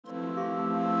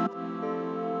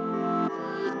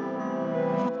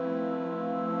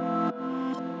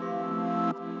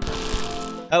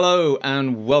Hello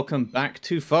and welcome back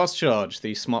to Fast Charge,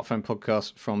 the smartphone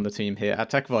podcast from the team here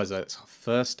at TechAdvisor. It's our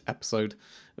first episode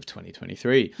of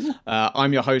 2023.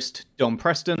 I'm your host, Dom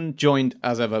Preston, joined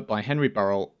as ever by Henry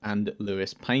Burrell and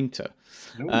Lewis Painter.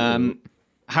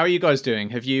 How are you guys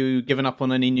doing? Have you given up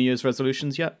on any New Year's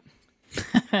resolutions yet?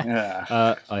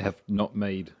 I have not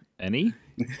made any.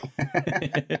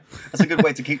 That's a good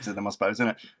way to keep to them, I suppose, isn't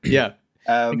it? Yeah.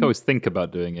 I think I always think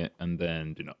about doing it and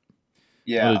then do not.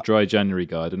 Yeah. Not a dry January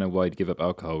guy. I don't know why you'd give up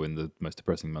alcohol in the most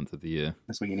depressing month of the year.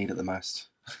 That's what you need it the most.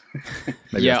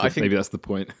 Maybe maybe that's the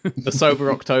point. The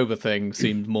sober October thing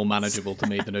seemed more manageable to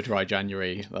me than a dry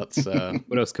January. That's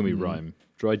What else can we rhyme?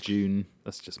 Dry June.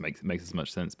 That just makes as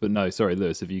much sense. But no, sorry,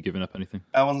 Lewis, have you given up anything?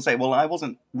 I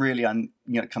wasn't really, kind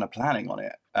of planning on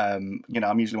it. I'm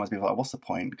usually one of those people like, what's the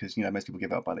point? Because, most people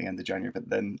give up by the end of January. But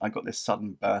then I got this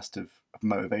sudden burst of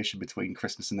motivation between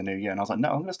Christmas and the New Year. And I was like, no,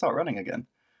 I'm going to start running again.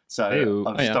 So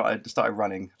I've started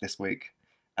running this week.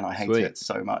 And I hate it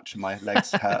so much. My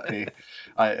legs hurt me.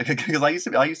 Because I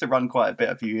used to run quite a bit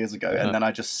a few years ago, and then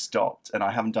I just stopped, and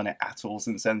I haven't done it at all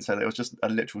since then. So it was just a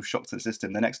literal shock to the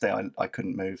system. The next day, I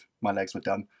couldn't move. My legs were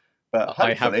done. But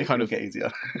hopefully, it'll get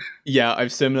easier. Yeah,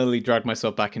 I've similarly dragged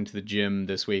myself back into the gym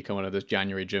this week. I'm one of those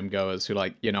January gym goers who,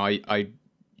 I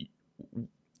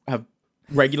have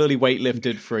regularly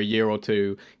weightlifted for a year or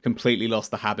two, completely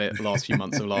lost the habit the last few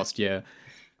months of last year.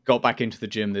 Got back into the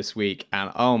gym this week,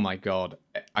 and oh my god,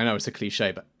 I know it's a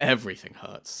cliche, but everything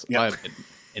hurts. Yeah. I've been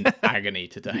in agony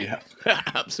today.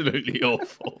 Absolutely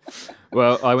awful.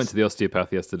 Well, I went to the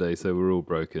osteopath yesterday, so we're all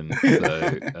broken.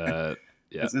 So,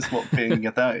 yeah. Is this what being in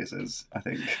your 30s is, I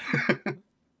think?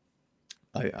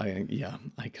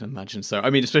 I can imagine so. I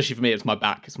mean, especially for me, it's my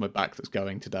back. It's my back that's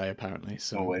going today, apparently.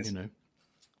 So, always.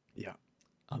 Yeah,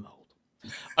 I'm old.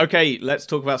 Okay, let's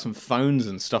talk about some phones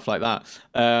and stuff like that.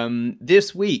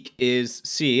 This week is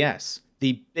CES,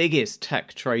 the biggest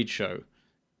tech trade show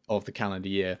of the calendar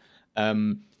year.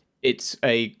 It's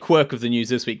a quirk of the news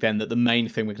this week, then, that the main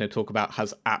thing we're going to talk about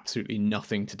has absolutely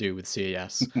nothing to do with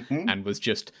CES and was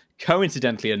just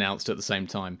coincidentally announced at the same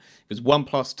time. Because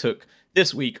OnePlus took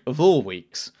this week of all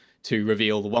weeks to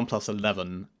reveal the OnePlus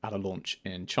 11 at a launch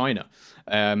in China.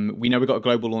 We know we've got a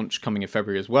global launch coming in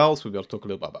February as well, so we'll be able to talk a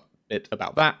little bit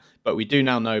about that. But we do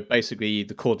now know basically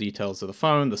the core details of the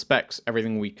phone, the specs,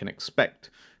 everything we can expect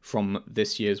from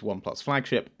this year's OnePlus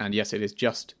flagship. And yes, it is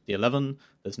just the 11.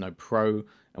 There's no Pro,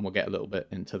 and we'll get a little bit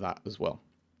into that as well.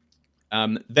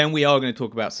 Then we are going to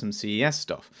talk about some CES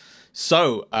stuff.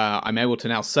 So I'm able to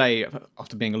now say,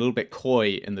 after being a little bit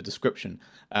coy in the description,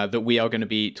 that we are going to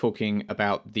be talking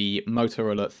about the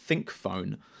Motorola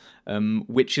ThinkPhone,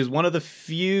 which is one of the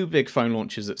few big phone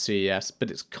launches at CES,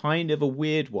 but it's kind of a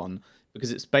weird one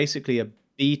because it's basically a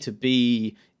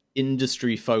B2B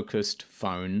industry-focused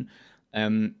phone,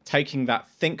 taking that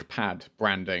ThinkPad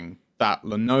branding that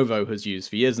Lenovo has used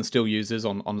for years and still uses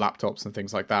on laptops and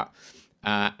things like that.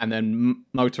 And then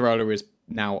Motorola is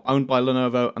now owned by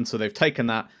Lenovo, and so they've taken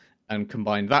that and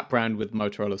combined that brand with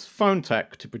Motorola's phone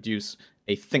tech to produce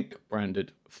a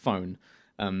Think-branded phone.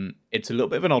 It's a little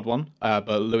bit of an odd one,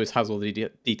 but Lewis has all the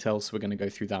details, so we're going to go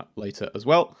through that later as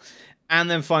well. And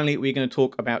then finally, we're going to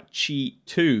talk about Qi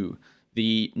 2,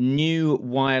 the new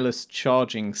wireless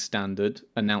charging standard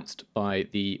announced by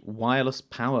the Wireless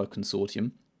Power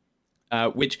Consortium,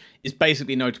 which is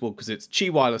basically notable because it's Qi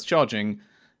wireless charging,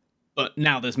 but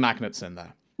now there's magnets in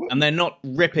there. And they're not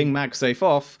ripping MagSafe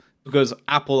off because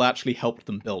Apple actually helped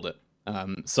them build it.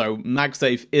 So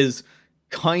MagSafe is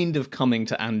kind of coming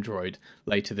to Android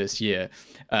later this year.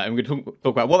 And we're going to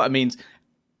talk about what that means,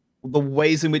 the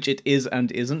ways in which it is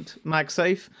and isn't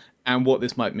MagSafe, and what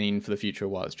this might mean for the future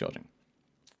of wireless charging.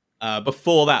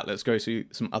 Before that, let's go through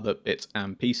some other bits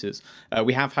and pieces.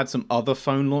 We have had some other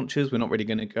phone launches we're not really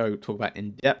going to go talk about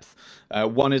in depth.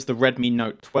 One is the Redmi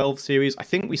Note 12 series. I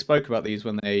think we spoke about these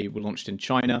when they were launched in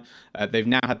China. They've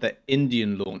now had their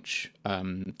Indian launch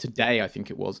today, I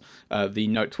think it was. The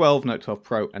Note 12, Note 12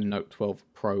 Pro, and Note 12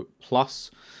 Pro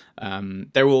Plus.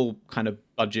 They're all kind of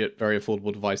budget, very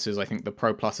affordable devices. I think the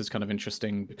Pro Plus is kind of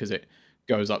interesting because it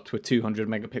goes up to a 200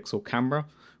 megapixel camera,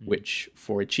 which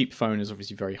for a cheap phone is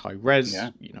obviously very high res.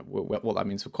 Yeah. What that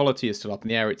means for quality is still up in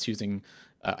the air. It's using,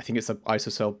 I think it's an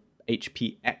ISOCELL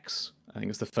HPX. I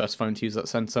think it's the first phone to use that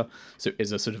sensor. So it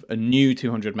is a sort of a new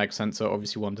 200 meg sensor,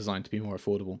 obviously one designed to be more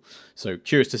affordable. So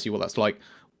curious to see what that's like.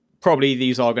 Probably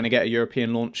these are going to get a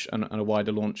European launch and a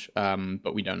wider launch,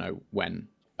 but we don't know when.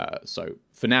 So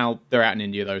for now, they're out in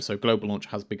India though, so global launch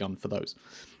has begun for those.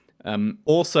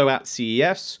 Also at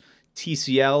CES,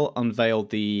 TCL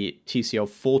unveiled the TCL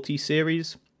 40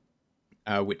 series,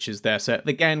 which is their set.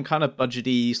 Again, kind of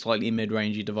budgety, slightly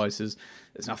mid-rangey devices.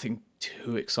 There's nothing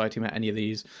too exciting about any of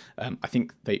these. I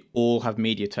think they all have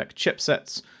MediaTek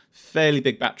chipsets, fairly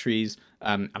big batteries,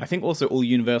 and I think also all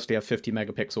universally have 50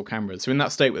 megapixel cameras. So in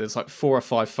that state where there's like 4 or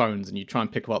 5 phones and you try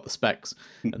and pick up the specs,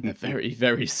 and they're very,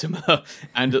 very similar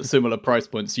and at similar price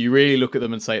points. So you really look at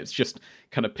them and say it's just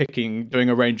kind of doing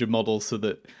a range of models so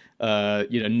that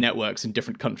networks in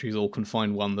different countries all can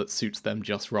find one that suits them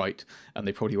just right, and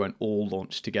they probably won't all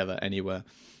launch together anywhere.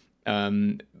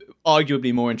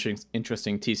 Arguably more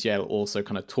interesting, TCL also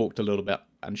kind of talked a little bit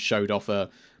and showed off a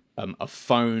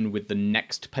phone with the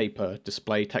Next Paper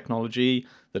display technology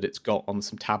that it's got on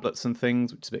some tablets and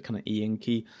things, which is a bit kind of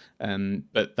e-inky.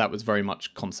 But that was very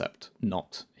much concept,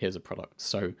 not here's a product.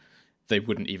 So they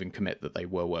wouldn't even commit that they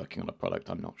were working on a product.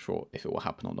 I'm not sure if it will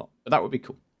happen or not, but that would be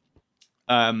cool.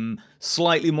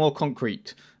 Slightly more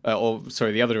concrete,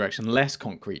 the other direction, less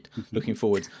concrete, looking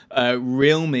forwards.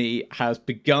 Realme has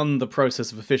begun the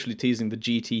process of officially teasing the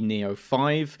GT Neo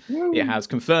 5. Woo. It has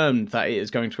confirmed that it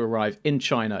is going to arrive in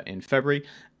China in February,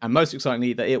 and most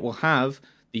excitingly, that it will have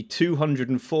the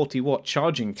 240-watt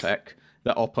charging tech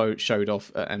that Oppo showed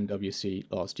off at MWC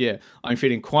last year. I'm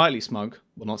feeling quietly smug,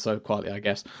 well, not so quietly, I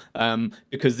guess,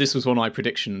 because this was one of my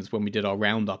predictions when we did our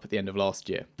roundup at the end of last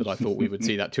year, that I thought we would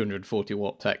see that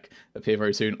 240-watt tech appear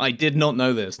very soon. I did not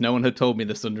know this. No one had told me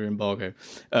this under embargo.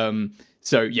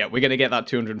 So, yeah, we're going to get that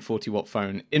 240-watt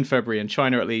phone in February in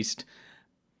China, at least.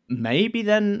 Maybe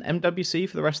then MWC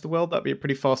for the rest of the world. That'd be a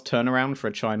pretty fast turnaround for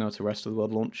a China to rest of the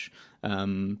world launch.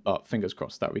 But fingers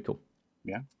crossed, that'd be cool.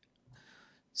 Yeah.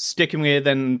 Sticking with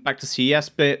then back to CES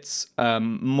bits,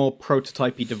 more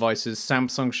prototypey devices.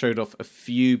 Samsung showed off a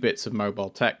few bits of mobile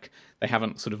tech. They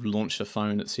haven't sort of launched a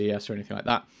phone at CES or anything like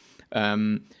that.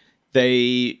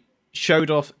 They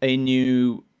showed off a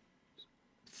new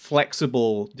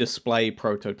flexible display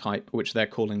prototype, which they're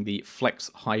calling the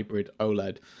Flex Hybrid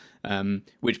OLED,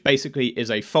 which basically is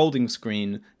a folding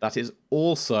screen that is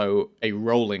also a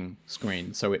rolling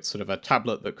screen. So it's sort of a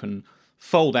tablet that can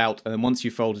fold out, and then once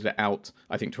you folded it out,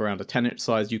 I think to around a 10-inch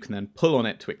size, you can then pull on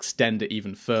it to extend it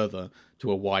even further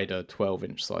to a wider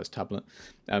 12-inch size tablet.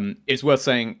 It's worth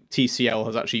saying TCL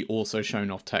has actually also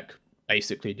shown off tech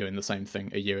basically doing the same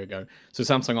thing a year ago. So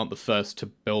Samsung aren't the first to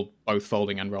build both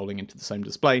folding and rolling into the same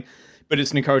display, but it's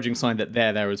an encouraging sign that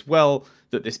they're there as well,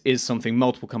 that this is something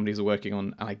multiple companies are working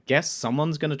on, and I guess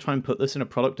someone's going to try and put this in a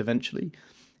product eventually.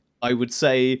 I would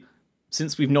say,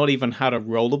 since we've not even had a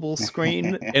rollable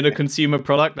screen in a consumer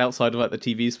product outside of like the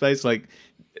TV space, like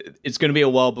it's going to be a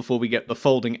while before we get the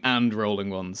folding and rolling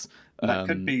ones. That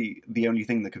could be the only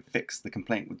thing that could fix the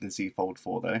complaint with the Z Fold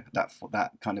 4, though.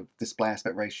 That kind of display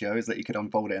aspect ratio is that you could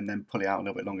unfold it and then pull it out a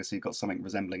little bit longer, so you've got something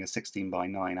resembling a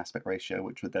 16:9 aspect ratio,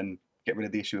 which would then get rid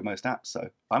of the issue with most apps. So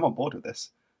I'm on board with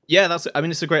this. Yeah,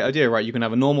 it's a great idea, right? You can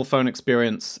have a normal phone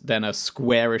experience, then a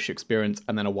squarish experience,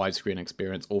 and then a widescreen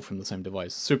experience, all from the same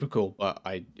device. Super cool, but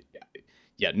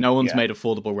no one's made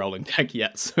affordable rolling tech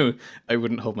yet, so I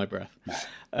wouldn't hold my breath.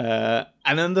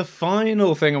 And then the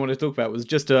final thing I want to talk about was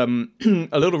just a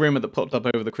little rumor that popped up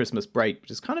over the Christmas break,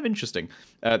 which is kind of interesting.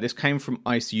 This came from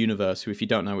Ice Universe, who, if you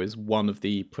don't know, is one of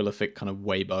the prolific kind of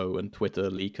Weibo and Twitter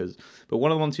leakers, but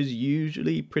one of the ones who's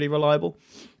usually pretty reliable.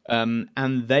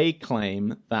 And they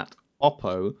claim that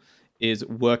Oppo is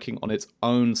working on its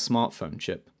own smartphone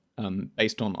chip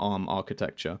based on ARM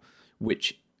architecture,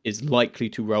 which is likely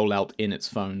to roll out in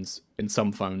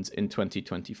some phones in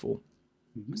 2024.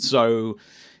 Mm-hmm. So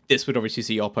this would obviously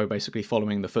see Oppo basically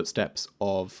following the footsteps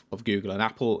of Google and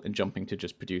Apple and jumping to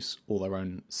just produce all their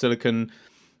own silicon.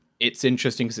 It's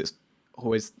interesting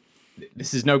because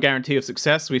this is no guarantee of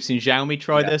success. We've seen Xiaomi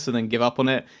try this and then give up on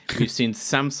it. We've seen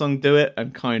Samsung do it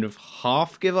and kind of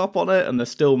half give up on it, and they're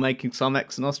still making some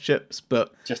Exynos chips,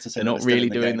 but they're not really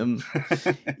doing them.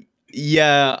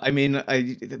 Yeah, I mean,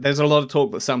 there's a lot of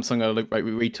talk that Samsung are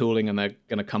retooling and they're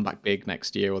going to come back big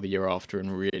next year or the year after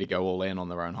and really go all in on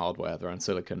their own hardware, their own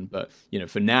silicon. But,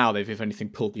 for now, they've, if anything,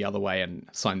 pulled the other way and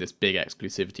signed this big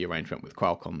exclusivity arrangement with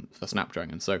Qualcomm for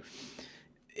Snapdragon. So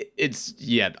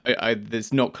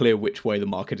it's not clear which way the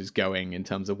market is going in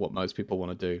terms of what most people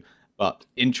want to do. But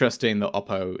interesting that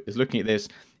Oppo is looking at this.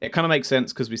 It kind of makes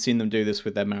sense because we've seen them do this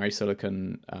with their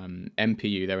MariSilicon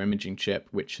MPU, their imaging chip,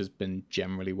 which has been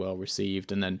generally well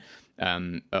received. And then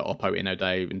at Oppo Inno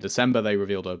Day in December, they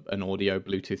revealed an audio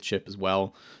Bluetooth chip as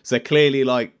well. So they're clearly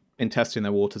been testing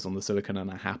their waters on the silicon and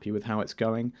are happy with how it's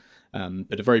going.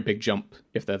 But a very big jump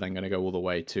if they're then going to go all the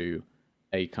way to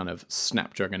a kind of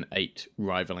Snapdragon 8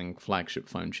 rivaling flagship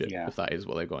phone chip, if that is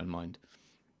what they've got in mind.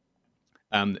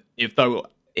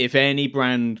 If any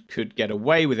brand could get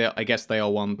away with it, I guess they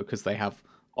are one because they have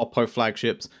Oppo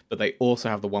flagships, but they also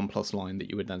have the OnePlus line that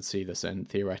you would then see this in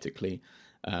theoretically.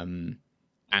 And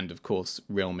and of course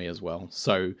Realme as well.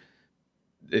 So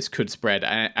this could spread,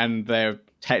 and they're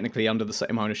technically under the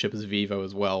same ownership as Vivo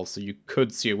as well. So you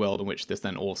could see a world in which this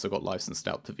then also got licensed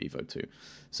out to Vivo too.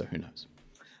 So who knows?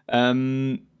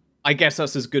 I guess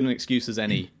that's as good an excuse as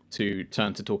any to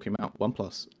turn to talking about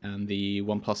OnePlus and the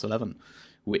OnePlus 11,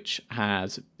 which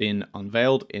has been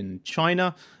unveiled in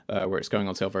China, where it's going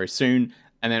on sale very soon.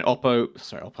 And then Oppo,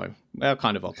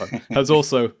 has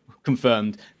also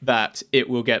confirmed that it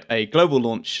will get a global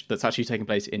launch that's actually taking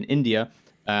place in India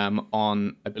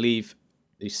on, I believe,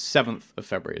 the 7th of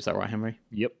February. Is that right, Henry?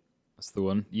 Yep, that's the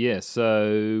one. Yeah,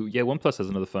 so, OnePlus has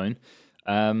another phone.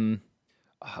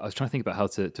 I was trying to think about how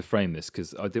to frame this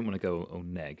because I didn't want to go all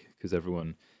neg because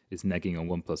everyone is negging on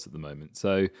OnePlus at the moment.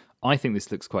 So I think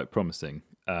this looks quite promising.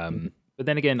 But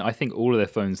then again, I think all of their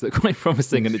phones look quite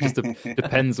promising, and it just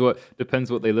depends what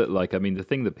they look like. I mean, the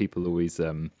thing that people always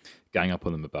gang up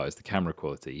on them about is the camera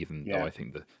quality, even though I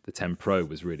think the 10 Pro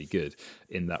was really good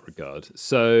in that regard.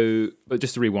 So, but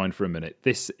just to rewind for a minute,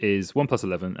 this is OnePlus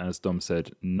 11, as Dom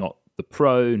said, not the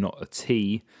Pro, not a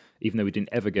T. Even though we didn't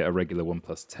ever get a regular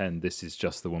OnePlus 10, this is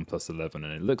just the OnePlus 11,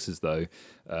 and it looks as though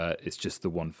it's just the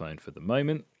one phone for the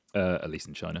moment, at least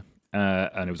in China.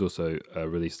 And it was also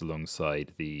released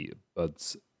alongside the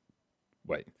Buds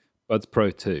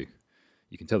Pro 2.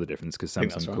 You can tell the difference because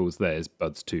Samsung calls theirs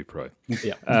Buds 2 Pro.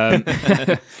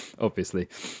 Yeah. Obviously.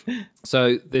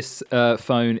 So this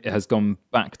phone has gone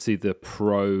back to the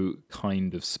Pro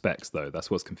kind of specs, though. That's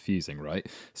what's confusing, right?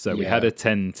 So we had a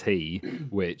 10T,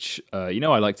 which, I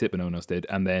liked it, but no one else did.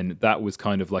 And then that was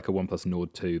kind of like a OnePlus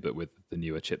Nord 2, but with the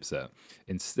newer chipset.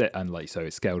 Instead, and so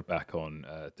it scaled back on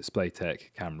display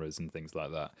tech, cameras, and things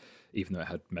like that, even though it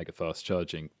had mega fast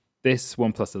charging. This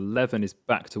OnePlus 11 is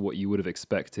back to what you would have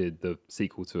expected the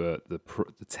sequel to the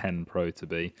 10 Pro to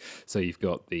be. So you've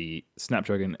got the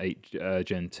Snapdragon 8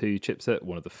 Gen 2 chipset,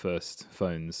 one of the first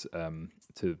phones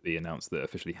to be announced that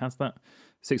officially has that.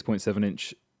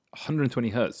 6.7-inch, 120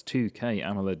 hertz, 2K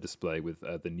AMOLED display with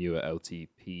the newer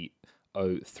LTPO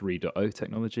 3.0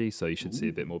 technology. So you should see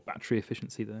a bit more battery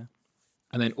efficiency there.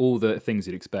 And then all the things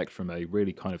you'd expect from a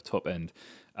really kind of top-end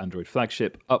Android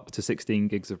flagship, up to 16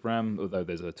 gigs of RAM, although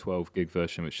there's a 12 gig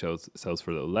version which sells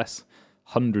for a little less.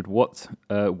 100-watt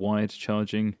wired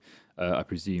charging. I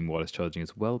presume wireless charging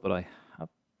as well, but I have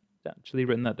actually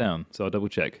written that down, so I'll double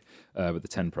check. But the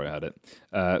 10 Pro had it.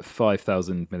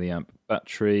 5,000 milliamp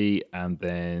battery, and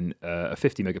then a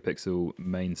 50 megapixel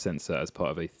main sensor as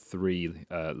part of a 3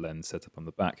 lens setup on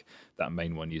the back. That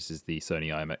main one uses the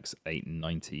Sony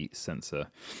IMX890 sensor.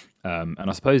 And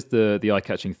I suppose the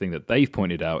eye-catching thing that they've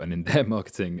pointed out and in their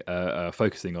marketing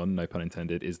focusing on, no pun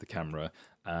intended, is the camera.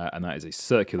 And that is a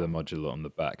circular module on the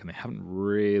back. And they haven't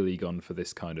really gone for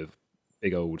this kind of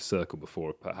big old circle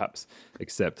before, perhaps,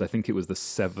 except I think it was the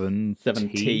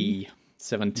 7T.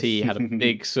 7T had a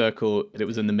big circle, but it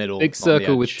was in the middle. Big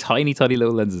circle with tiny, tiny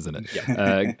little lenses in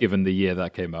it, given the year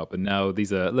that came out. But now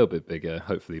these are a little bit bigger,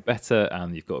 hopefully better,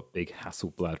 and you've got big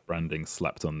Hasselblad branding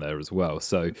slapped on there as well.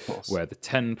 So where the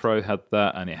 10 Pro had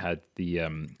that, and it had the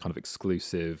kind of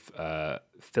exclusive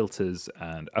filters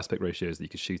and aspect ratios that you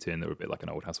could shoot in that were a bit like an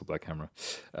old Hasselblad camera,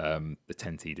 the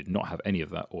 10T did not have any of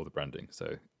that or the branding.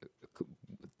 So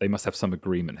they must have some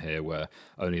agreement here where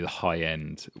only the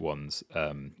high-end ones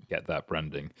get that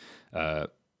branding. And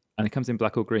it comes in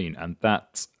black or green. And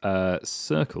that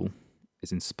circle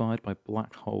is inspired by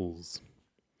black holes.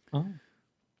 Oh.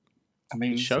 I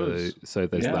mean, it shows. So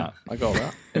there's that. I got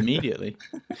that immediately.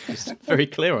 It's very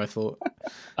clear, I thought.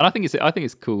 And I think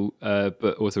it's cool,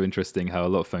 but also interesting how a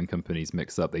lot of phone companies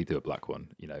mix up. They do a black one,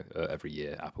 every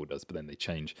year. Apple does, but then they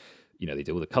change. They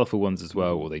do all the colourful ones as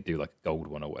well, or they do like a gold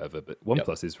one or whatever. But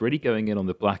OnePlus is really going in on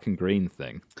the black and green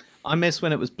thing. I miss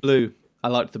when it was blue. I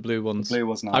liked the blue ones. The blue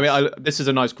was nice. I mean, this is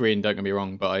a nice green. Don't get me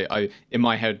wrong, but I in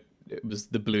my head, it was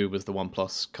the blue was the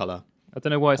OnePlus colour. I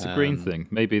don't know why it's a green thing.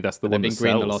 Maybe that's the one that sells. They've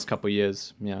been green the last couple of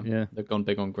years. Yeah. They've gone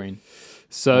big on green.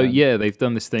 So, they've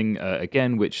done this thing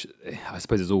again, which I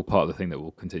suppose is all part of the thing that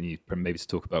we'll continue maybe to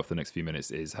talk about for the next few minutes,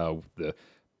 is how the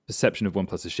perception of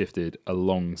OnePlus has shifted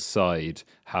alongside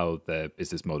how their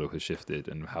business model has shifted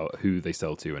and who they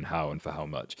sell to and how and for how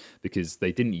much. Because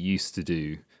they didn't used to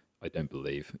do, I don't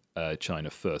believe, China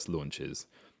first launches.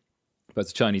 But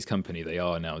as a Chinese company, they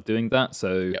are now doing that.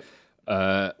 So...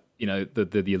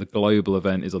 the global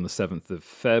event is on the 7th of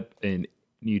Feb in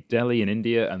New Delhi in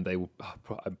India, and they will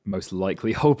most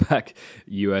likely hold back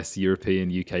US, European,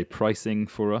 UK pricing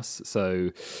for us. So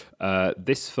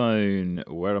this phone,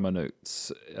 where are my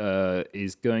notes,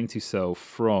 is going to sell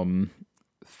from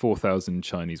 4,000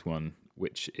 Chinese yuan,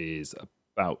 which is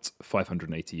about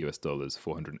 $580 US,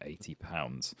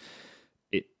 £480.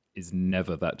 is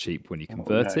never that cheap when you Oh,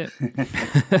 convert no.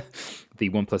 it. The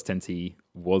OnePlus 10T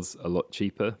was a lot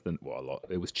cheaper than,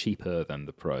 it was cheaper than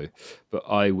the Pro, but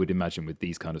I would imagine with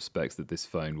these kind of specs that this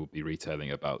phone will be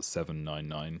retailing about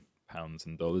 £799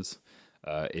 in dollars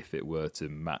if it were to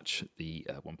match the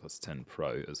OnePlus 10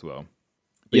 Pro as well.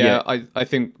 But yeah, I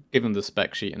think given the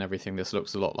spec sheet and everything, this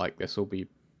looks a lot like this will be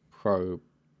Pro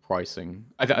pricing.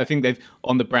 I think they've,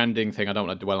 on the branding thing, I don't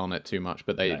want to dwell on it too much,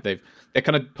 but they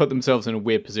kind of put themselves in a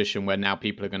weird position where now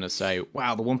people are going to say,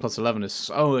 wow, the OnePlus 11 is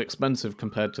so expensive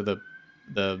compared to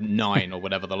the 9 or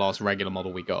whatever the last regular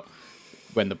model we got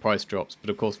when the price drops. But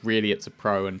of course, really it's a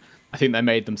Pro, and I think they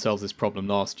made themselves this problem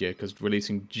last year because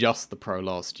releasing just the Pro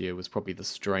last year was probably the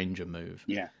stranger move.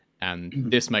 Yeah.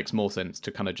 And this makes more sense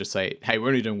to kind of just say, hey, we're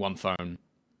only doing one phone,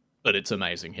 but it's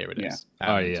amazing. Here it is.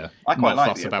 Oh, And yeah. I quite not like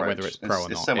fuss the about approach. whether it's Pro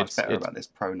or it's not. so much better about this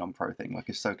Pro non-Pro thing. Like,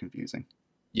 it's so confusing.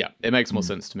 Yeah, it makes more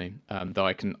sense to me. Though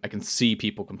I can see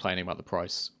people complaining about the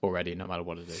price already, no matter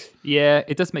what it is. Yeah,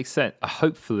 it does make sense.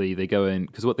 Hopefully they go in,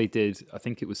 because what they did, I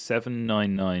think it was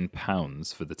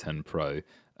 £799 for the 10 Pro.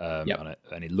 Yep.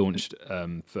 And it launched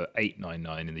for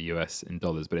 $899 in the US in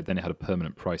dollars, but then it had a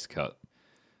permanent price cut.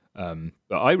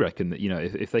 But I reckon that,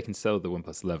 if they can sell the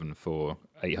OnePlus 11 for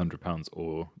 £800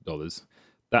 or dollars,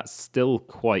 that's still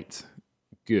quite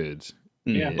good.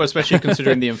 Yeah. Well, especially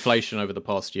considering the inflation over the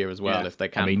past year as well. Yeah. If they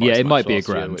can, I mean, price it much might be a last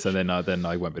year, grand, which- so then I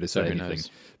won't be able to say who anything. knows?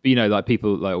 But like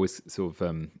people like always sort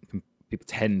of people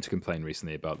tend to complain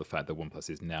recently about the fact that OnePlus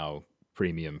is now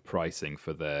premium pricing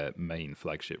for their main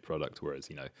flagship product, whereas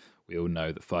we all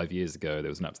know that 5 years ago there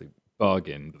was an absolute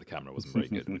bargain, but the camera wasn't very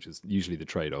good, which is usually the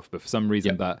trade-off. But for some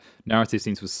reason, that narrative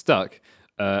seems to have stuck,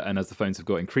 and as the phones have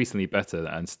got increasingly better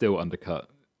and still undercut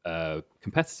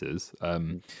competitors,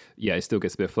 it still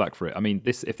gets a bit of flack for it. I mean,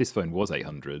 if this phone was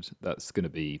 800, that's going to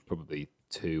be probably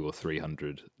 200 or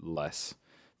 300 less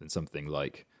than something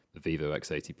like the Vivo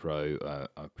X80 Pro.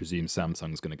 I presume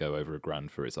Samsung's going to go over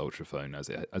 £1,000 for its Ultra phone as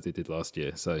it did last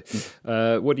year. So,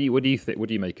 what do you think? What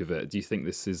do you make of it? Do you think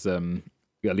this is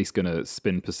at least going to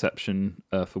spin perception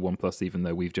for OnePlus, even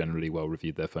though we've generally well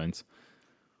reviewed their phones?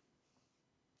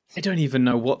 I don't even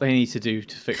know what they need to do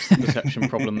to fix the perception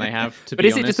problem they have. But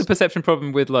is it just a perception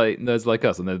problem with nerds like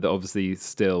us, and they're obviously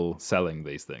still selling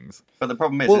these things? But the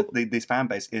problem is that this fan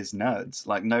base is nerds.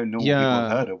 Like, no normal people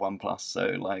have heard of OnePlus,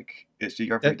 so like it's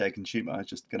your everyday consumer is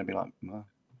just going to be like, well.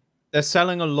 They're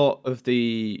selling a lot of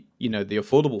the the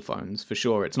affordable phones for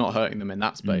sure. It's not hurting them in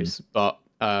that space, but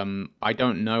I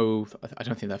don't know. I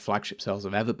don't think their flagship sales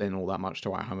have ever been all that much to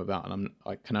write home about, and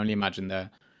I can only imagine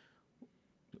they're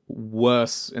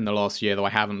worse in the last year, though I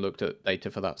haven't looked at data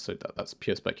for that, so that's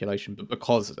pure speculation. But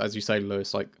because, as you say,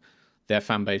 Lewis, like their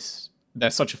fan base, they're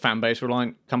such a fan base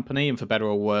reliant company, and for better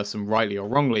or worse, and rightly or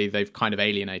wrongly, they've kind of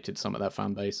alienated some of that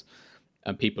fan base,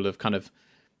 and people have kind of,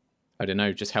 I don't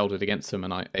know, just held it against them.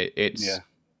 And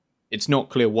it's not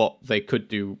clear what they could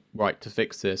do right to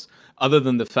fix this, other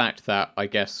than the fact that, I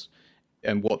guess,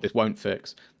 and what this won't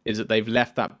fix is that they've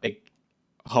left that big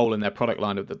hole in their product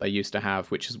lineup that they used to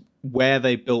have, which is where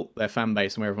they built their fan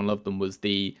base and where everyone loved them, was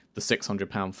the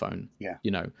 £600 phone. Yeah.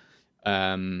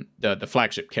 The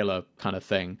flagship killer kind of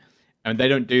thing. And they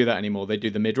don't do that anymore. They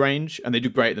do the mid-range, and they do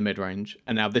great at the mid-range.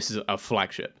 And now this is a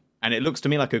flagship. And it looks to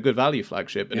me like a good value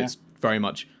flagship, and it's very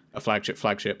much a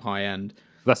flagship high-end.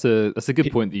 That's a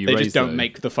good point that you raised. They just don't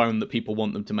make the phone that people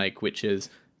want them to make, which is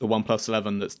the OnePlus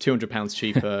 11 that's £200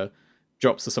 cheaper,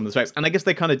 drops to some of the specs. And I guess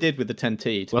they kind of did with the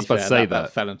 10T. I was about to say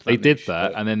that. Fell into they that did niche,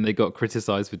 that, but... and then they got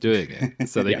criticised for doing it.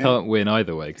 So they can't win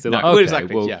either way. Because they're like, well, okay,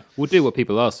 exactly, we'll do what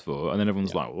people ask for. And then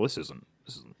everyone's like, well, this isn't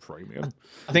premium.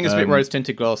 I think it's a bit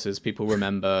rose-tinted glasses. People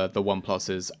remember the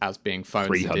OnePluses as being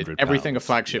phones that did everything a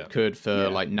flagship could for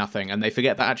like nothing. And they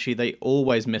forget that actually they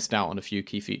always missed out on a few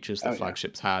key features that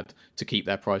flagships had to keep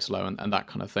their price low and that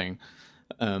kind of thing.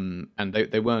 And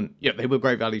they weren't, they were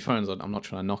great value phones. I'm not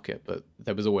trying to knock it, but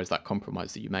there was always that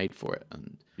compromise that you made for it.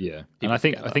 And and I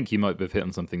think you might have hit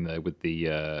on something there with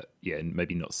the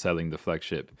maybe not selling the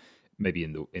flagship, maybe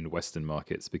in Western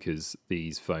markets, because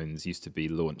these phones used to be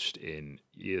launched in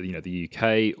the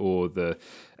UK, or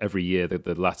every year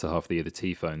the latter half of the year the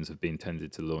T phones have been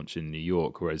tended to launch in New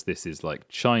York, whereas this is like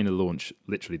China launch,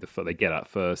 literally they get out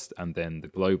first, and then the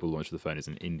global launch of the phone is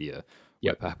in India.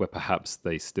 Where perhaps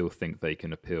they still think they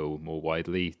can appeal more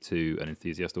widely to an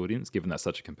enthusiast audience, given that's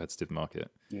such a competitive market.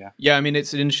 Yeah, I mean,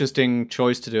 it's an interesting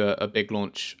choice to do a big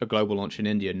launch, a global launch in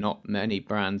India. Not many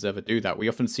brands ever do that. We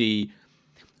often see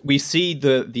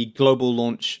the global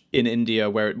launch in India,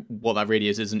 where what that really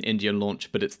is an Indian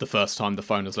launch, but it's the first time the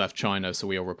phone has left China, so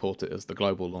we all report it as the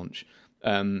global launch.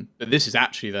 But this is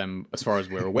actually them, as far as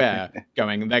we're aware,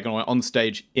 they're going on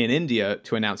stage in India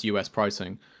to announce US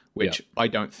pricing, which I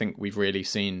don't think we've really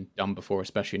seen done before,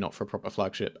 especially not for a proper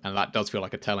flagship. And that does feel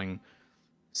like a telling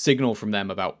signal from them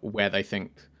about where they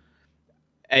think,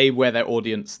 where their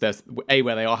audience,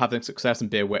 where they are having success, and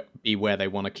B, where they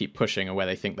want to keep pushing, and where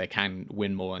they think they can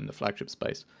win more in the flagship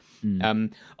space.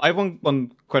 I have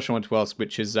one question I want to ask,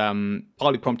 which is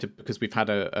partly prompted because we've had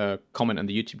a comment in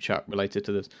the YouTube chat related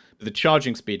to this. But the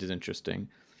charging speed is interesting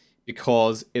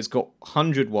because it's got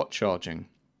 100-watt charging.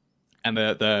 And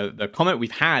the comment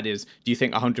we've had is, do you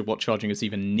think 100-watt charging is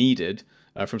even needed,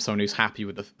 from someone who's happy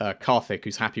with the Karthik,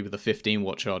 who's happy with the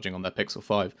 15-watt charging on their Pixel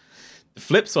 5? The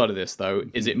flip side of this, though,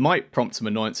 is it might prompt some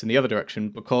annoyance in the other direction,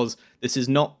 because this is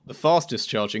not the fastest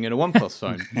charging in a OnePlus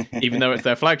phone, even though it's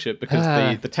their flagship, because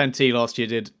the 10T last year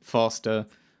did faster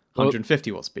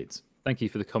 150-watt speeds. Thank you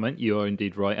for the comment. You are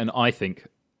indeed right. And I think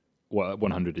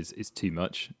 100 is too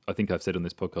much. I think I've said on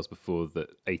this podcast before that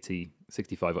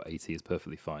 65 or 80 is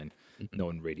perfectly fine. No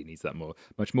one really needs that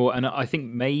much more. And I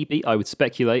think maybe, I would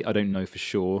speculate, I don't know for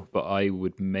sure, but I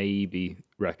would maybe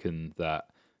reckon that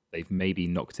they've maybe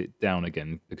knocked it down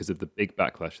again because of the big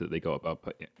backlash that they got about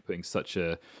putting such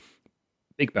a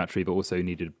big battery, but also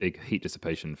needed big heat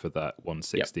dissipation for that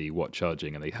 160-watt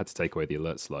charging, and they had to take away the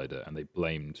alert slider, and they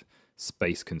blamed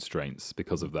space constraints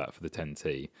because of that for the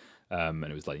 10T. And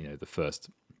it was like, the first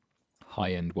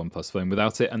high-end OnePlus phone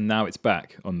without it, and now it's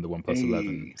back on the OnePlus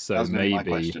 11. So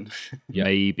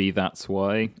maybe that's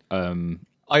why.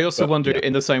 I also wonder,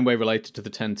 in the same way related to the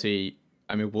 10T,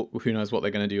 I mean, who knows what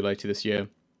they're going to do later this year,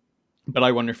 but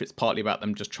I wonder if it's partly about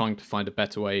them just trying to find a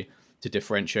better way to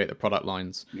differentiate the product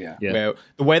lines. Where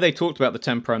the way they talked about the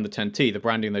 10 Pro and the 10T, the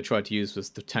branding they tried to use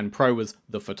was the 10 Pro was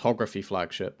the photography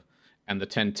flagship, and the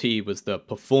 10T was the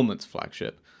performance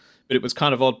flagship. But it was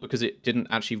kind of odd because it didn't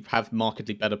actually have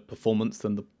markedly better performance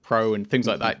than the Pro and things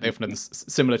like that. They often had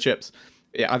similar chips.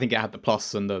 I think it had the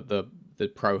Plus, and the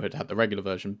Pro had the regular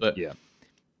version. But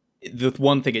the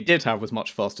one thing it did have was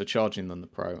much faster charging than the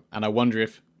Pro. And I wonder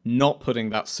if not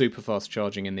putting that super fast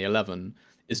charging in the 11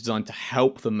 is designed to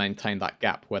help them maintain that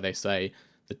gap, where they say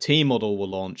the T model will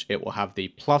launch, it will have the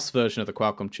Plus version of the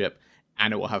Qualcomm chip,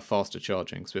 and it will have faster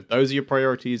charging. So if those are your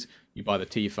priorities, you buy the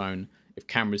T phone. If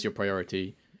camera's your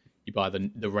priority, you buy the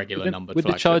regular numbered with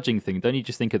flagship. The charging thing, don't you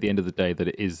just think at the end of the day that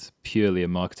it is purely a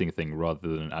marketing thing rather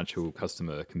than an actual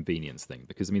customer convenience thing?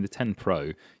 Because, I mean, the 10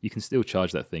 Pro, you can still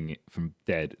charge that thing from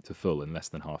dead to full in less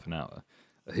than half an hour.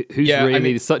 Who's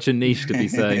really such a niche to be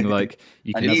saying, like,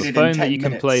 you can have a phone that you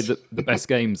can play the best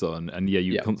games on, and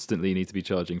you constantly need to be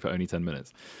charging for only 10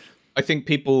 minutes. I think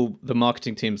the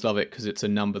marketing teams love it because it's a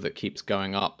number that keeps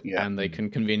going up, and they can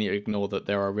conveniently ignore that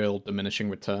there are real diminishing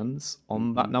returns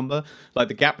on that number. Like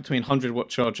the gap between 100-watt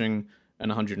charging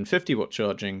and 150-watt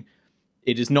charging,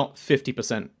 it is not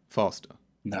 50% faster.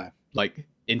 No. Like,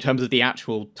 in terms of the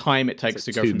actual time it takes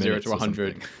to go from 0 to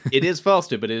 100, it is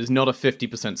faster, but it is not a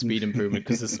 50% speed improvement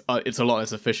because it's a lot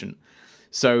less efficient.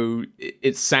 So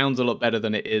it sounds a lot better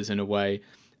than it is in a way.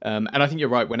 And I think you're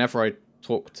right. Whenever I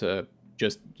talk to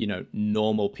just,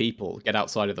 normal people, get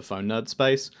outside of the phone nerd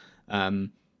space, the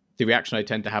reaction I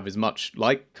tend to have is much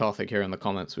like Karthik here in the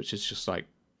comments, which is just like,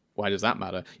 why does that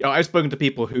matter? I've spoken to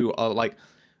people who are like,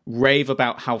 rave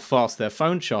about how fast their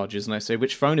phone charges, and I say,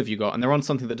 which phone have you got? And they're on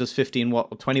something that does 15-watt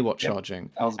or 20-watt charging,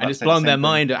 and it's blown their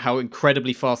mind at how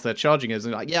incredibly fast their charging is.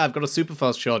 And like, I've got a super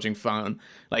fast charging phone,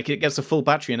 like it gets a full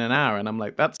battery in an hour, and I'm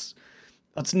like, that's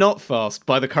not fast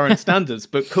by the current standards,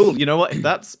 but cool. You know what? If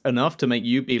that's enough to make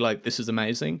you be like, this is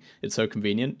amazing, it's so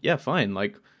convenient, fine.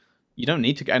 Like, you don't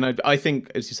need to. And I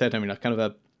think, as you said, I mean, kind of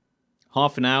a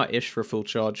half an hour ish for a full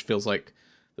charge feels like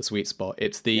the sweet spot.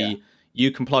 It's you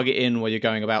can plug it in while you're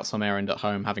going about some errand at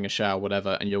home, having a shower,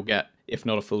 whatever, and you'll get, if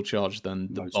not a full charge, then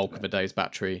the bulk of a day's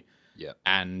battery. Yeah.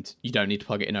 And you don't need to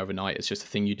plug it in overnight. It's just a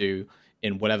thing you do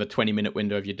in whatever 20-minute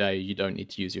window of your day. You don't need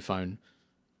to use your phone.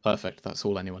 Perfect. That's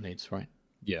all anyone needs, right?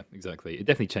 Yeah, exactly. It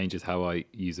definitely changes how I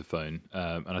use a phone.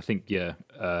 And I think, the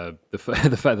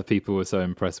fact that people were so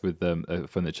impressed with a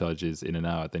phone that charges in an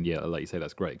hour, then, like you say,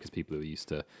 that's great, because people are used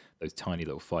to those tiny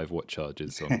little 5-watt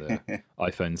chargers on their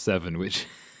iPhone 7, which...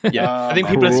 I think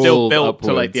people are still built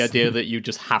to like the idea that you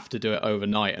just have to do it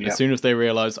overnight. And as soon as they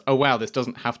realize, oh, wow, this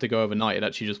doesn't have to go overnight, it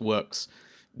actually just works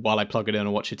while I plug it in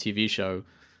and watch a TV show,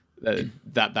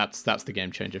 that's the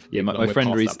game changer for people. My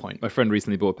friend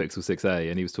recently bought a Pixel 6a,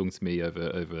 and he was talking to me over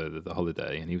the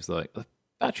holiday, and he was like, the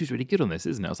battery's really good on this,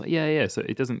 isn't it? I was like, yeah, so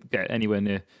it doesn't get anywhere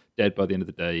near dead by the end of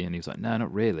the day. And he was like, no,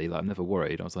 not really, like, I'm never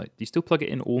worried. I was like, do you still plug it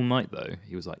in all night though?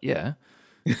 He was like, yeah.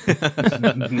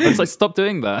 I was like, stop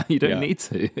doing that, you don't need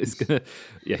to. It's gonna...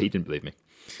 he didn't believe me.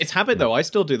 It's habit though. I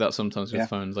still do that sometimes with Yeah.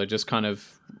 phones. I just kind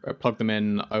of plug them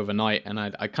in overnight, and I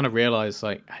kind of realize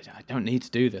like I don't need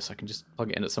to do this. I can just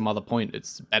plug it in at some other point.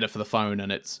 It's better for the phone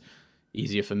and it's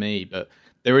easier for me. But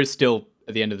there is still,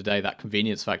 at the end of the day, that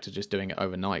convenience factor just doing it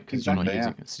overnight because you're not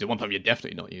using it. So at one time, you're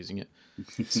definitely not using it.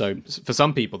 So for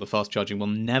some people, the fast charging will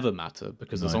never matter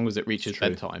because as long as it reaches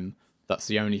bedtime, that's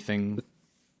the only thing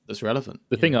that's relevant.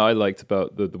 The thing I liked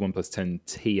about the OnePlus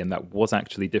 10T, and that was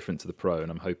actually different to the Pro, and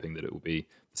I'm hoping that it will be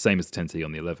the same as the 10T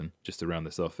on the 11, just to round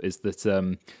this off, is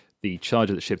that the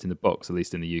charger that shipped in the box, at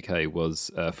least in the UK, was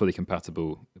fully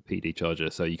compatible PD charger.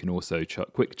 So you can also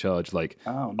quick charge like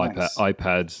nice.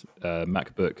 iPad,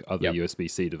 MacBook, other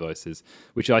USB-C devices,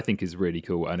 which I think is really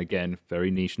cool. And again, very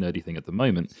niche, nerdy thing at the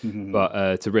moment.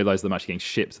 But to realize them actually getting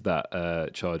shipped that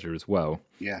charger as well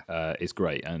is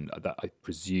great. And that I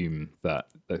presume that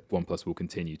OnePlus will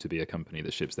continue to be a company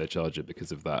that ships their charger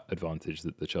because of that advantage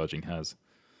that the charging has.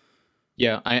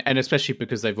 Yeah, and especially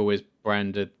because they've always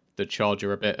branded the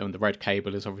charger a bit, and the red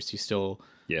cable is obviously still,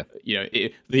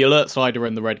 the alert slider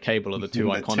and the red cable are the two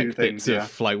iconic bits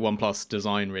of like OnePlus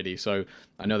design, really. So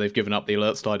I know they've given up the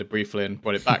alert slider briefly and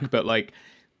brought it back, but like,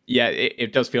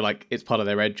 it does feel like it's part of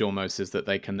their edge almost, is that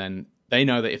they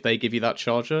know that if they give you that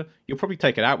charger, you'll probably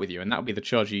take it out with you, and that'll be the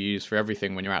charger you use for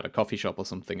everything when you're at a coffee shop or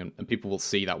something, and people will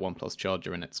see that OnePlus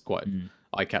charger, and it's quite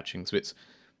eye-catching. So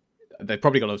they've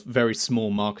probably got a very small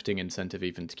marketing incentive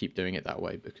even to keep doing it that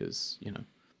way because,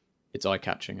 it's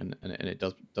eye-catching and it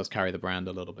does carry the brand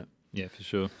a little bit. Yeah, for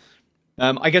sure.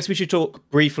 I guess we should talk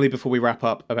briefly before we wrap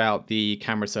up about the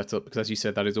camera setup, because as you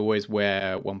said, that is always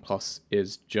where OnePlus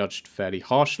is judged fairly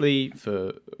harshly,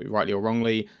 for rightly or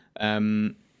wrongly.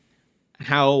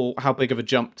 How big of a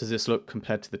jump does this look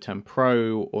compared to the 10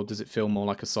 Pro, or does it feel more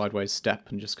like a sideways step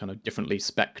and just kind of differently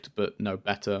spec'd but no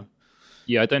better?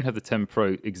 Yeah, I don't have the 10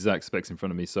 Pro exact specs in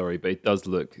front of me, sorry, but it does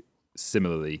look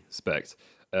similarly spec'd.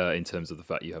 In terms of the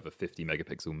fact you have a 50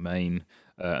 megapixel main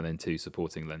and then two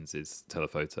supporting lenses,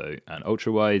 telephoto and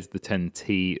ultra wide. The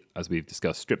 10T, as we've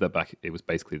discussed, stripped that back. It was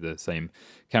basically the same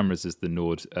cameras as the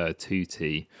Nord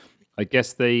 2T. I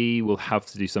guess they will have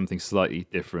to do something slightly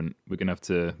different. We're going to have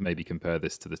to maybe compare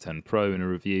this to the 10 Pro in a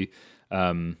review.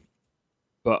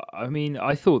 But I mean,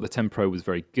 I thought the 10 Pro was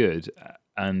very good.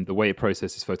 And the way it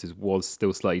processes photos was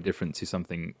still slightly different to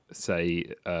something, say,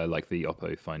 like the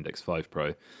Oppo Find X5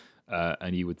 Pro.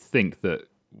 And you would think that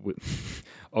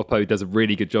Oppo does a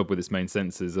really good job with its main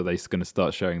sensors. Are they going to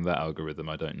start sharing that algorithm?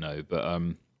 I don't know. But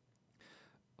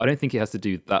I don't think it has to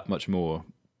do that much more,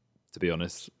 to be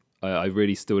honest. I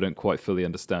really still don't quite fully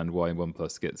understand why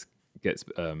OnePlus gets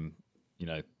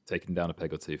taken down a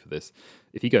peg or two for this.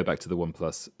 If you go back to the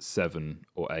OnePlus 7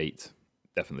 or 8,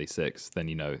 definitely 6, then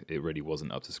it really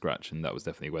wasn't up to scratch, and that was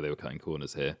definitely where they were cutting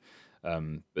corners here.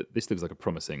 But this looks like a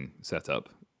promising setup.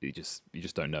 You just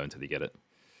don't know until you get it.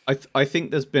 I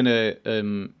think there's been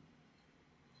the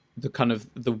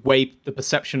way the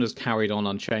perception has carried on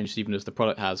unchanged even as the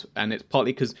product has, and it's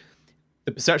partly because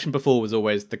the perception before was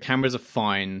always the cameras are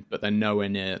fine, but they're nowhere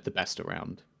near the best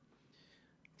around.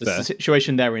 The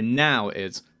situation they're in now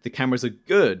is the cameras are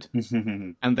good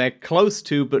and they're close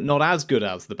to, but not as good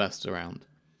as the best around.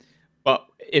 But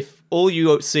if all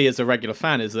you see as a regular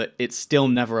fan is that it's still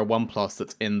never a OnePlus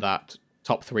that's in that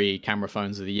top 3 camera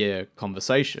phones of the year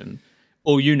conversation,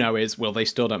 all you know is, well, they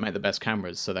still don't make the best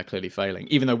cameras, so they're clearly failing.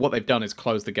 Even though what they've done is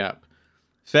close the gap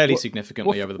fairly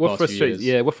significantly over the past few years.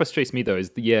 Yeah, what frustrates me though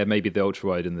is, maybe the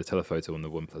ultra-wide and the telephoto on the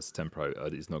OnePlus 10 Pro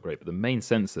is not great, but the main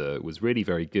sensor was really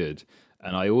very good.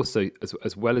 And I also,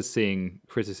 as well as seeing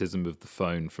criticism of the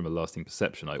phone from a lasting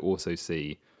perception, I also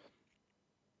see,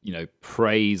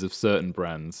 praise of certain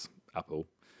brands, Apple,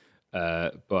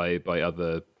 by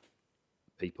other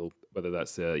people, whether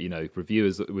that's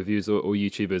reviewers or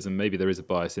YouTubers, and maybe there is a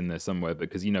bias in there somewhere,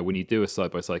 because when you do a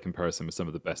side-by-side comparison with some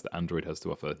of the best that Android has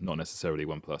to offer, not necessarily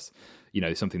OnePlus,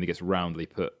 something that gets roundly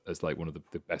put as like one of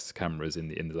the best cameras in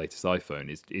the latest iPhone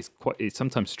it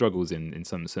sometimes struggles in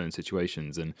some certain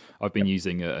situations. And I've been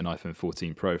using an iPhone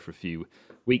 14 Pro for a few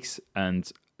weeks,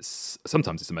 and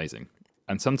sometimes it's amazing.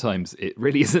 And sometimes it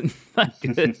really isn't that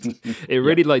good. It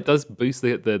really does boost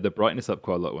the brightness up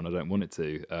quite a lot when I don't want it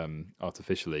to,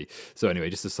 artificially. So anyway,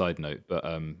 just a side note. But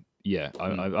I'm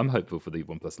hopeful for the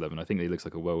OnePlus 11. I think it looks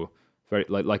like very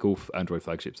like all Android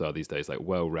flagships are these days, like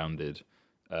well-rounded,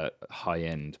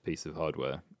 high-end piece of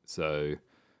hardware. So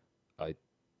I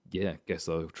guess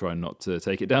I'll try not to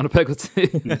take it down a peg or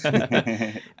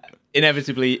two.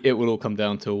 Inevitably, it will all come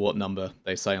down to what number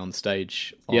they say on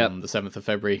stage on the 7th of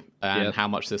February and how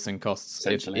much this thing costs.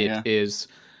 If it is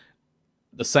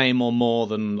the same or more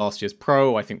than last year's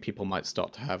Pro, I think people might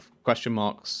start to have question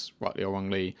marks, rightly or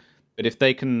wrongly. But if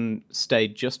they can stay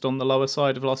just on the lower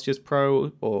side of last year's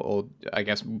Pro, or I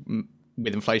guess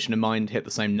with inflation in mind, hit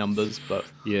the same numbers, but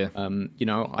yeah,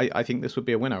 I think this would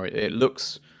be a winner. It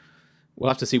looks. We'll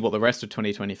have to see what the rest of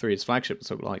 2023's flagships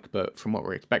look like, but from what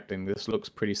we're expecting, this looks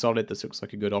pretty solid. This looks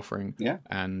like a good offering. Yeah.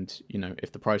 And,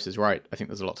 if the price is right, I think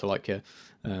there's a lot to like here.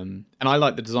 And I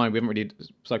like the design. We haven't really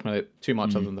spoken about it too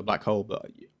much other than the black hole,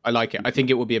 but I like it. I think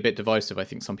it will be a bit divisive. I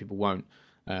think some people won't.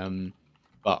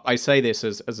 But I say this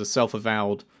as a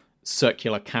self-avowed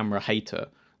circular camera hater.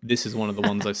 This is one of the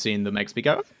ones I've seen that makes me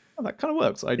go, oh, that kind of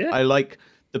works. I like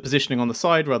the positioning on the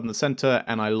side rather than the center,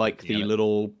 and I like the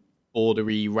little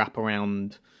bordery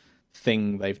wraparound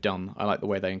thing they've done. I like the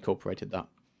way they incorporated that.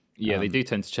 Yeah, they do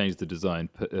tend to change the design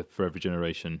for every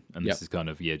generation, and this is kind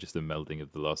of just a melding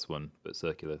of the last one, but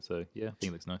circular. So yeah, I think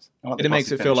it looks nice. Like it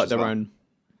makes it feel like their own.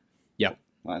 Yeah,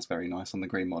 well, that's very nice on the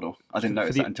green model. I didn't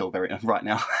notice that until right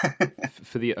now.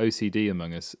 For the OCD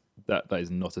among us, that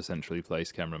is not a centrally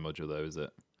placed camera module, though, is it?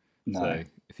 No. So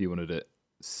if you wanted it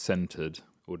centered,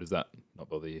 or does that not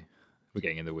bother you? We're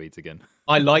getting in the weeds again.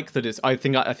 I like that it's. I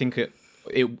think it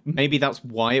maybe that's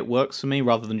why it works for me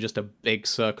rather than just a big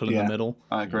circle in the middle.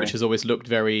 I agree. Which has always looked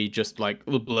very just like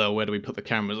blur. Where do we put the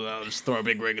cameras? Oh, just throw a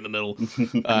big ring in the middle.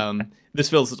 This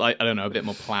feels I don't know, a bit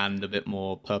more planned, a bit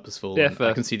more purposeful. Yeah,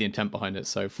 I can see the intent behind it.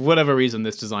 So for whatever reason,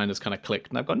 this design has kind of clicked,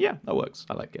 and I've gone, yeah, that works.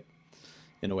 I like it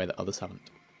in a way that others haven't.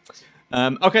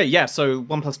 Okay, yeah, so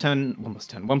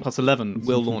OnePlus 11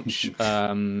 will launch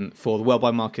for the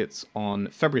worldwide markets on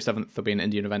February 7th. There'll be an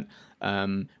Indian event.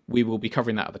 We will be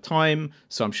covering that at the time,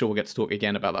 so I'm sure we'll get to talk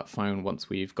again about that phone once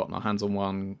we've gotten our hands on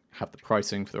one, have the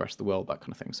pricing for the rest of the world, that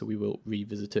kind of thing. So we will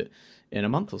revisit it in a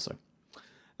month or so.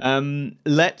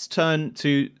 Let's turn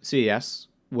to CES,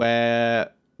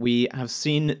 where we have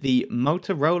seen the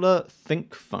Motorola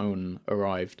ThinkPhone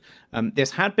arrived.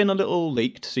 This had been a little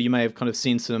leaked, so you may have kind of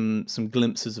seen some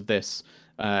glimpses of this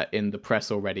in the press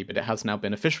already, but it has now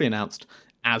been officially announced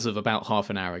as of about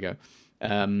half an hour ago.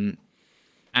 And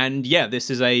yeah, this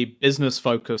is a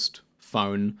business-focused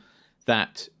phone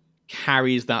that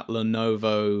carries that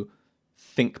Lenovo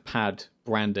ThinkPad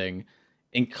branding,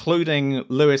 including,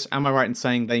 Lewis, am I right in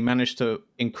saying they managed to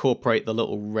incorporate the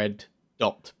little red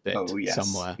dot bit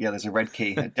somewhere? Yeah, there's a red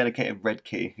key, a dedicated red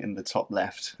key in the top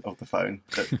left of the phone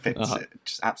that fits it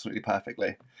just absolutely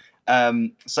perfectly.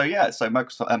 So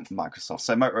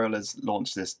Motorola's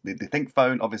launched the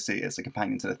ThinkPhone. Obviously, it's a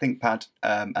companion to the ThinkPad,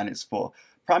 and it's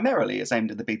primarily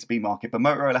aimed at the B2B market, but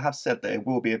Motorola have said that it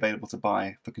will be available to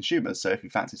buy for consumers. So if you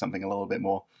fancy something a little bit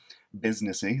more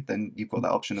businessy, then you've got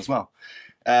that option as well.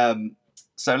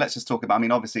 So let's just talk about,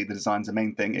 obviously the design's the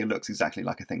main thing. It looks exactly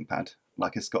like a ThinkPad.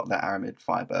 Like, it's got that aramid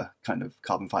fiber, kind of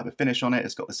carbon fiber finish on it.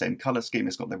 It's got the same color scheme.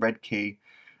 It's got the red key,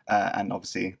 and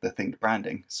obviously the Think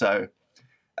branding. So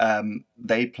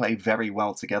they play very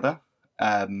well together.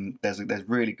 There's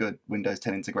really good Windows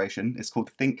 10 integration. It's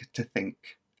called Think to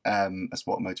Think. That's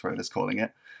what Motorola's calling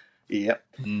it. Yep.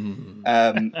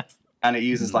 And it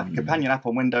uses like a companion app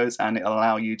on Windows, and it'll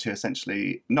allow you to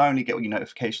essentially not only get all your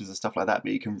notifications and stuff like that,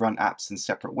 but you can run apps in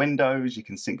separate windows, you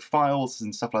can sync files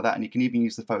and stuff like that, and you can even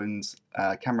use the phone's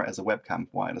camera as a webcam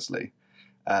wirelessly.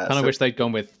 I wish they'd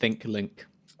gone with Think Link.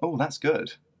 Oh, that's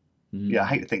good. Yeah, I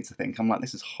hate the Think to Think. I'm like,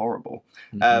 this is horrible.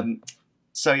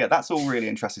 So yeah, that's all really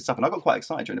interesting stuff. And I got quite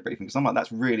excited during the briefing because I'm like,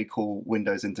 that's really cool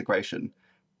Windows integration.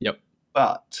 Yep.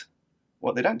 But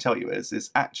what they don't tell you is it's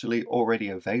actually already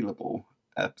available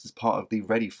as part of the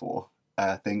Ready For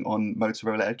thing on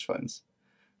Motorola Edge phones.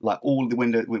 Like all the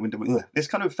window, this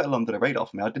kind of fell under the radar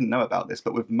for me. I didn't know about this,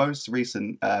 but with most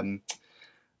recent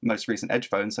Edge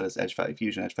phones, so there's Edge 30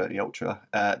 Fusion, Edge 30 Ultra,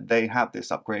 they have this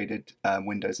upgraded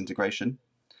Windows integration.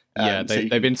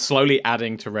 They've been slowly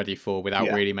adding to Ready For without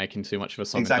really making too much of a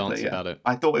song and dance about it.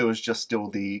 I thought it was just still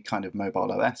the kind of mobile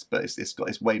OS, but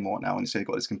it's way more now, and so you've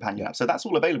got this companion app. So that's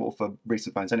all available for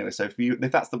recent phones anyway. So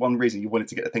if that's the one reason you wanted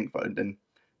to get a ThinkPhone, then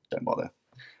don't bother.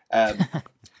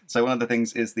 So one of the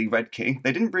things is the red key.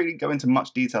 They didn't really go into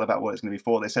much detail about what it's going to be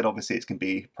for. They said obviously it's going to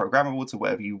be programmable to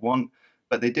whatever you want.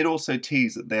 But they did also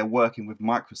tease that they're working with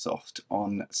Microsoft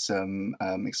on some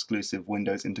exclusive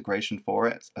Windows integration for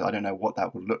it. I don't know what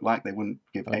that would look like. They wouldn't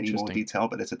give any more detail,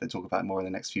 but they said they'd talk about it more in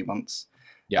the next few months.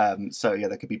 Yeah. So yeah,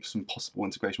 there could be some possible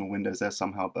integration with Windows there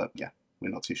somehow, but yeah,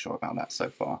 we're not too sure about that so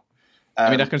far.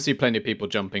 I can see plenty of people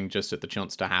jumping just at the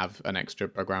chance to have an extra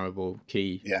programmable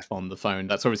key on the phone.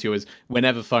 That's obviously always,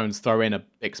 whenever phones throw in a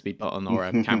Bixby button or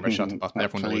a camera shutter button,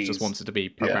 everyone always just wants it to be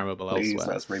programmable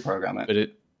elsewhere. Let's reprogram it. But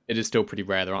it is still pretty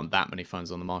rare. There aren't that many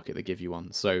phones on the market that give you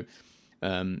one. So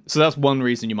that's one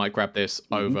reason you might grab this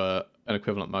over an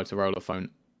equivalent Motorola phone.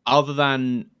 Other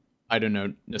than, I don't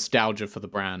know, nostalgia for the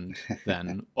brand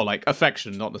then, or like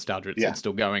affection, not nostalgia. It's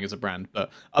still going as a brand, but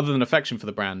other than affection for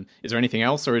the brand, is there anything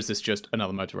else, or is this just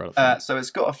another Motorola phone? So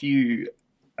it's got a few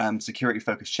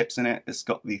security-focused chips in it. It's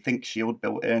got the Think Shield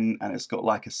built in, and it's got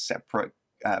like a separate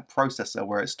processor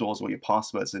where it stores all your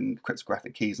passwords and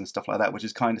cryptographic keys and stuff like that, which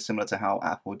is kind of similar to how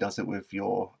Apple does it with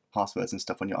your passwords and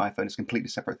stuff on your iPhone. It's a completely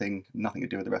separate thing, nothing to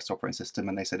do with the rest of the operating system,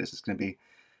 and they said this is going to be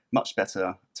much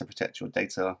better to protect your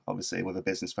data. Obviously, with a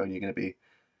business phone, you're going to be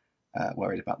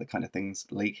worried about the kind of things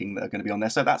leaking that are going to be on there.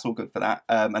 So that's all good for that.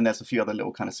 And there's a few other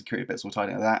little kind of security bits all tied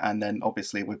into that. And then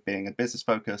obviously with being a business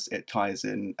focus, it ties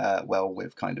in well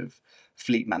with kind of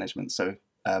fleet management. So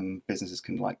businesses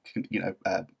can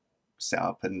set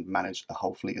up and manage a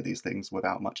whole fleet of these things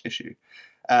without much issue.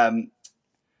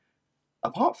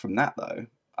 Apart from that though,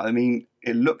 I mean,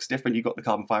 it looks different. You've got the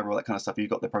carbon fiber, all that kind of stuff.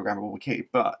 You've got the programmable key.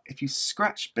 But if you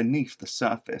scratch beneath the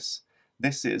surface,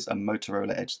 this is a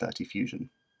Motorola Edge 30 Fusion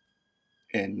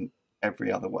in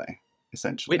every other way,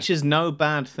 essentially. Which is no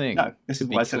bad thing. No, this is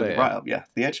why I said it right up. Yeah,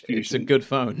 the Edge Fusion. It's a good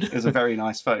phone. Is a very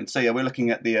nice phone. So yeah, we're looking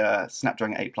at the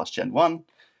Snapdragon 8 Plus Gen 1.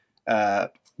 So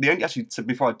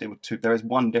before I do two, there is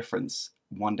one difference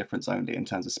only in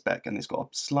terms of spec, and it's got a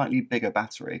slightly bigger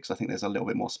battery because I think there's a little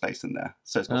bit more space in there.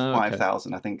 So it's got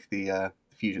 5,000. I think the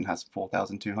Fusion has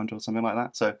 4,200 or something like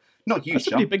that. So not huge. That's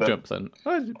a pretty big jump then.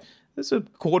 There's a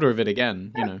quarter of it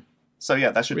again. You know. So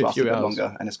yeah, that should last a bit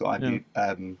longer, and it's got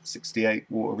IP68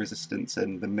 water resistance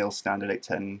and the MIL standard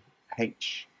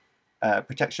 810H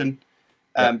protection.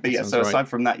 But yeah, so aside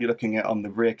from that, you're looking at on the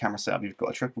rear camera setup, you've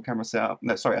got a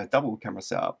a double camera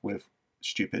setup with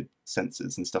stupid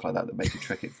sensors and stuff like that make it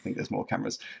tricky to think there's more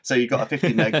cameras. So you've got a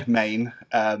 50 meg main,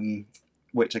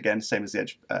 which again, same as the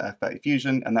Edge 30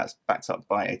 Fusion, and that's backed up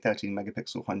by a 13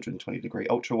 megapixel 120 degree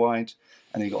ultra wide,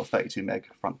 and then you've got a 32 meg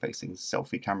front facing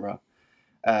selfie camera.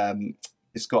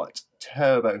 It's got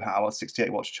turbo power,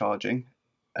 68 watts charging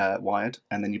wired,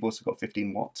 and then you've also got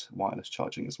 15 watt wireless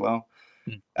charging as well.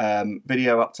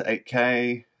 Video up to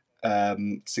 8K,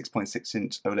 6.6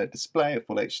 inch OLED display at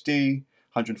full HD,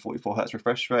 144 hertz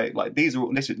refresh rate. Like these are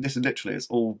all, this is literally it's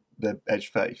all the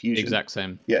Edge 30 Fusion. Exact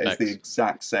same. Yeah, it's the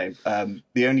exact same.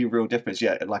 The only real difference,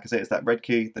 like I say, is that red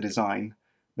key, the design.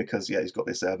 Because it's got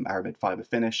this aramid fiber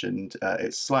finish, and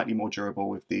it's slightly more durable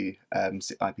with the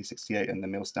IP68 and the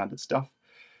MIL standard stuff.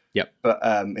 Yep. But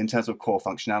in terms of core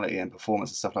functionality and performance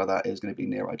and stuff like that, it's going to be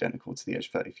near identical to the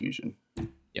Edge 30 Fusion.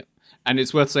 Yep. And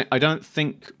it's worth saying, I don't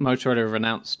think Motorola have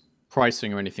announced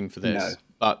pricing or anything for this, No.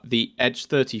 but the Edge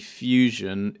 30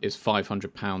 Fusion is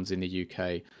 £500 in the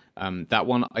UK. That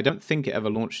one, I don't think it ever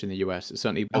launched in the US. It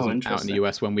certainly wasn't out in the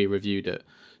US when we reviewed it.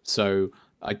 So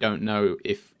I don't know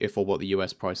if or what the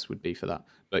US price would be for that.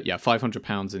 But yeah,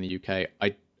 £500 in the UK.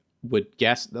 I would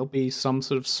guess there'll be some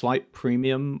sort of slight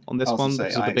premium on this one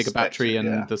because of the bigger battery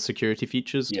and the security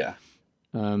features. Yeah.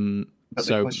 But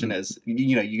the question is,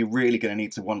 you're really going to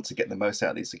need to want to get the most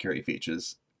out of these security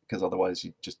features, because otherwise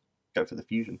you just go for the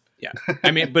Fusion. Yeah,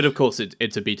 I mean, but of course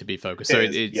it's a B2B focus. So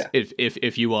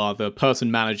if you are the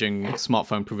person managing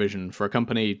smartphone provision for a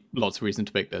company, lots of reason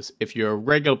to pick this. If you're a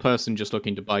regular person just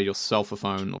looking to buy yourself a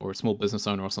phone, or a small business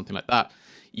owner or something like that,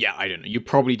 yeah, I don't know. You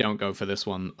probably don't go for this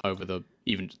one over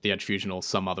even the Edge Fusion or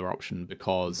some other option,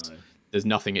 because there's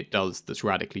nothing it does that's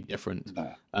radically different.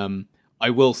 No. I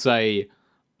will say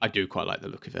I do quite like the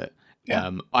look of it.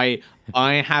 Yeah. I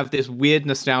have this weird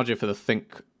nostalgia for the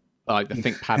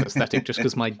ThinkPad aesthetic, just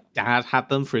because my dad had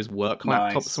them for his work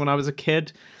laptops when I was a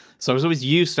kid. So I was always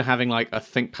used to having like a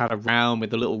ThinkPad around with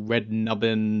the little red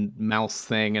nubbin mouse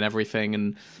thing and everything,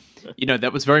 and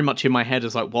that was very much in my head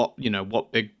as like what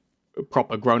big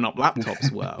proper grown-up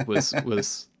laptops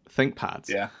was ThinkPads.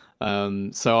 Yeah.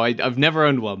 So I've never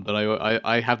owned one, but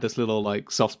I have this little like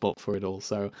soft spot for it all.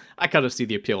 So I kind of see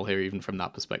the appeal here, even from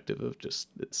that perspective of just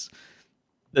it's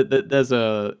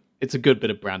a good bit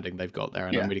of branding they've got there,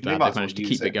 and I'm really glad they've managed to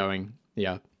keep it going.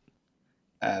 Yeah.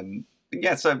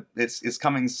 So it's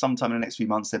coming sometime in the next few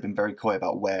months. They've been very coy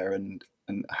about where and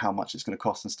how much it's going to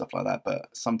cost and stuff like that.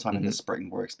 But sometime in the spring,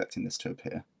 we're expecting this to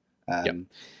appear.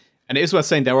 And it is worth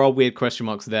saying there are weird question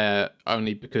marks there,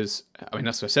 only because, I mean,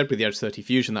 that's what I said with the Edge 30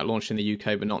 Fusion that launched in the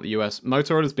UK but not the US.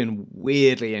 Motorola's been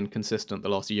weirdly inconsistent the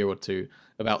last year or two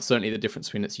about certainly the difference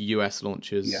between its US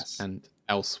launches and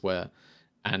elsewhere,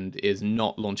 and is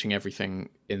not launching everything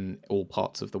in all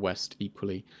parts of the West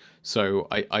equally. So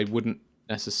I wouldn't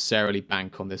necessarily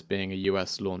bank on this being a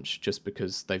US launch, just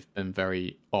because they've been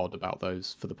very odd about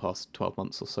those for the past 12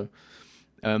 months or so.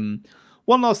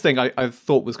 One last thing I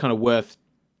thought was kind of worth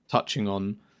touching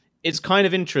on It's kind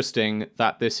of interesting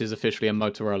that this is officially a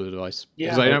Motorola device. Yeah.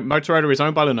 Because I know Motorola is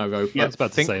owned by Lenovo, Yeah, I but was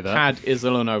about to say that. ThinkPad is a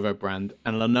Lenovo brand,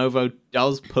 and Lenovo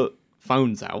does put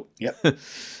phones out. Yep.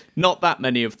 Not that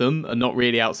many of them, and not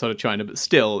really outside of China, but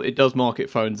still, it does market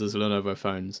phones as Lenovo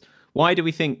phones. Why do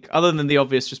we think, other than the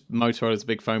obvious, just Motorola's a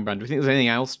big phone brand, do we think there's anything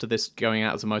else to this going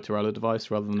out as a Motorola device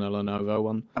rather than a Lenovo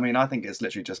one? I mean, I think it's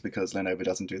literally just because Lenovo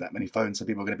doesn't do that many phones, so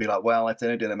people are going to be like, well, if they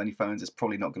don't do that many phones, it's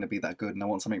probably not going to be that good, and I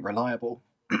want something reliable.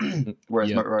 Whereas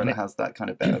Yeah. Motorola has that kind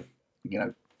of better,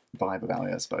 vibe about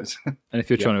it, I suppose. And if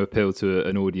you're trying to appeal to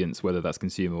an audience, whether that's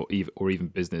consumer or even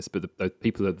business, but the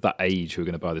people of that age who are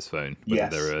going to buy this phone, whether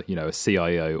Yes. they're a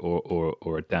CIO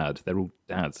or a dad, they're all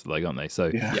dads, like, aren't they?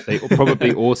 So Yeah. they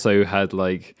probably also had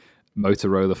like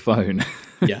Motorola phone.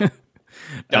 Yeah.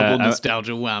 Double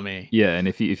nostalgia whammy. Yeah, and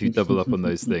if you double up on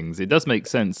those things, it does make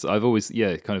sense. I've always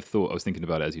kind of thought, I was thinking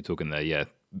about it as you're talking there. Yeah,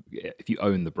 if you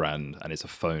own the brand and it's a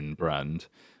phone brand,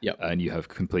 Yep. and you have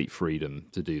complete freedom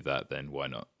to do that, then why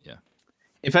not? Yeah.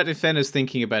 In fact, if Fenner's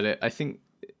thinking about it, I think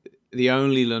the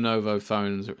only Lenovo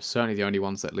phones, or certainly the only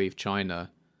ones that leave China,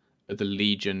 are the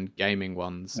Legion gaming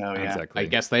ones. Oh, yeah. Exactly. I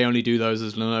guess they only do those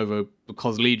as Lenovo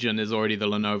because Legion is already the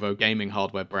Lenovo gaming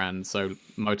hardware brand, so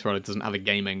Motorola doesn't have a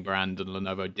gaming brand, and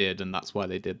Lenovo did, and that's why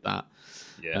they did that.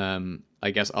 Yeah. I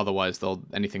guess otherwise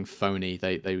anything phony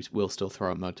they will still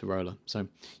throw at Motorola. So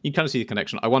you kind of see the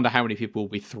connection. I wonder how many people will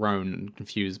be thrown and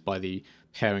confused by the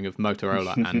pairing of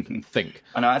Motorola and Think.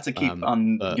 And I had to keep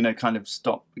but-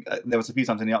 stop. There was a few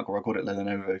times in the article where I called it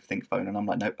Lenovo Think Phone, and I'm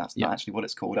like, nope, that's not actually what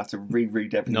it's called. I have to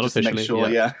reread everything Not just to make officially, sure.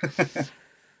 yeah. Yeah.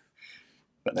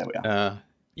 But there we are.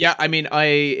 Yeah, I mean,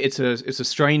 it's a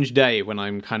strange day when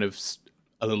I'm kind of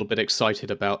a little bit excited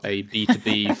about a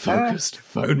B2B focused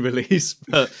phone release,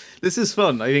 but this is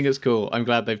fun. I think it's cool. I'm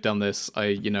glad they've done this.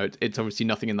 It's obviously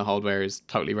nothing in the hardware is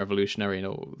totally revolutionary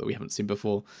or that we haven't seen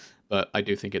before, but I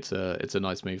do think it's a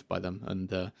nice move by them,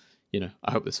 and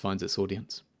I hope this finds its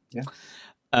audience.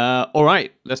 Yeah. All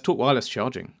right, let's talk wireless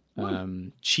charging.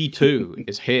 Qi 2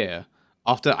 is here.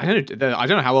 After I don't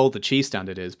know how old the Qi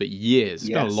standard is, but years. It's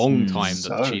been a Yes. long time So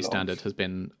that the Qi long. standard has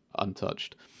been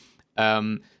untouched.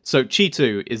 So Qi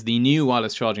 2 is the new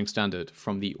wireless charging standard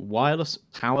from the Wireless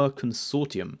Power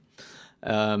Consortium.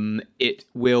 It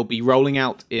will be rolling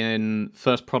out in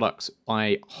first products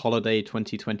by holiday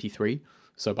 2023.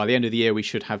 So by the end of the year, we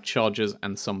should have chargers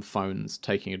and some phones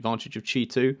taking advantage of Qi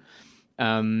 2.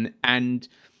 And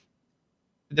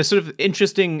the sort of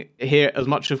interesting here, as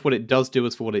much of what it does do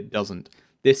as for what it doesn't.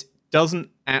 This doesn't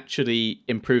actually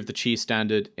improve the Qi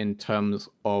standard in terms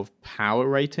of power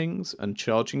ratings and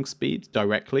charging speeds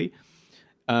directly.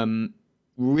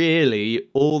 Really,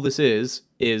 all this is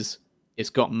it's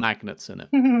got magnets in it.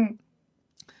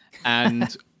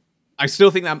 And I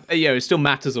still think that it still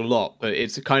matters a lot, but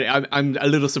it's kind of I'm a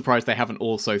little surprised they haven't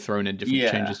also thrown in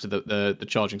different changes to the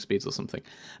charging speeds or something.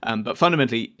 But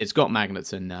fundamentally, it's got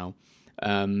magnets in now.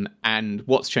 And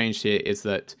what's changed here is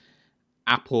that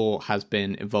Apple has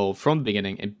been involved from the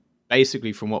beginning, and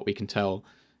basically, from what we can tell,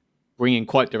 bringing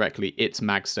quite directly its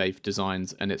MagSafe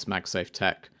designs and its MagSafe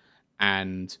tech,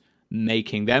 and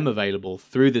making them available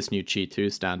through this new Qi 2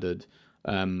 standard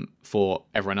for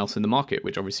everyone else in the market,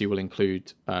 which obviously will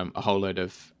include a whole load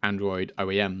of Android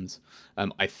OEMs.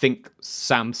 I think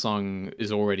Samsung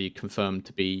is already confirmed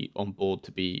to be on board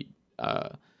to be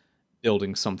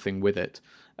building something with it.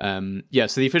 So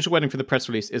the official wording for the press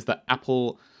release is that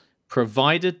Apple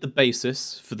provided the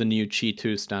basis for the new Qi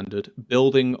 2 standard,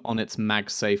 building on its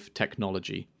MagSafe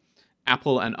technology.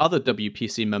 Apple and other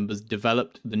WPC members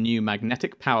developed the new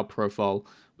magnetic power profile,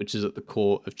 which is at the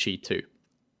core of Qi 2.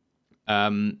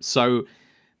 So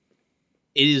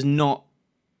it is not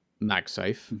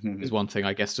MagSafe, is one thing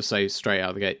I guess to say straight out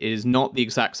of the gate. It is not the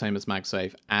exact same as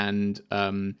MagSafe, and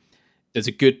there's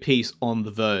a good piece on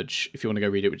The Verge, if you want to go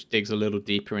read it, which digs a little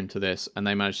deeper into this, and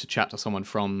they managed to chat to someone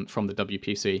from the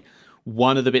WPC.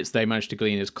 One of the bits they managed to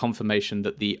glean is confirmation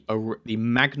that the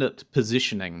magnet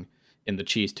positioning in the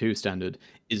Qi 2 standard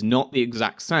is not the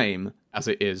exact same as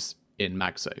it is in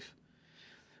MagSafe,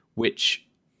 which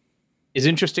is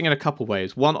interesting in a couple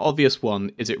ways. One obvious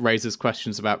one is it raises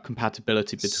questions about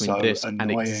compatibility between So this and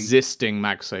annoying. existing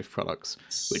MagSafe products,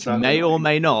 which So may or annoying.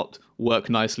 may not work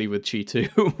nicely with Qi 2.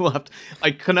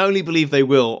 I can only believe they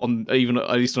will, even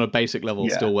at least on a basic level,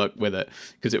 Yeah. still work with it,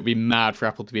 because it would be mad for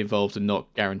Apple to be involved and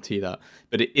not guarantee that.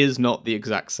 But it is not the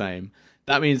exact same.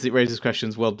 That means it raises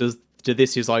questions. Well, do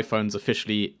this year's iPhones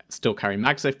officially still carry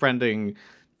MagSafe branding?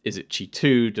 Is it Qi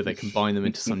 2? Do they combine them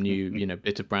into some new,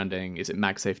 bit of branding? Is it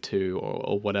MagSafe 2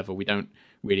 or whatever? We don't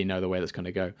really know the way that's going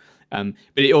to go. But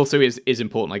it also is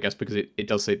important, I guess, because it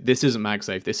does say this isn't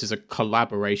MagSafe. This is a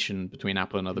collaboration between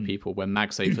Apple and other people where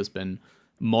MagSafe has been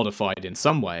modified in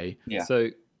some way so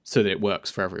that it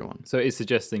works for everyone. So it's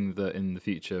suggesting that in the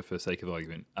future, for sake of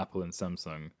argument, Apple and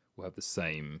Samsung will have the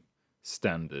same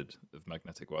standard of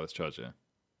magnetic wireless charger.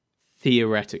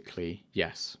 Theoretically,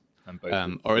 yes.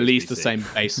 Or at least the USB-C. same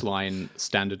baseline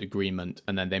standard agreement,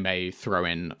 and then they may throw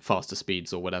in faster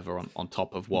speeds or whatever on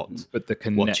top of what But the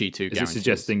what Qi2 Qi2 is it guarantees.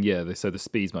 suggesting, so the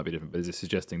speeds might be different, but is it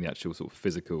suggesting the actual sort of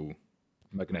physical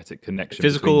magnetic connection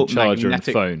Physical between charger and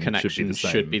magnetic phone connection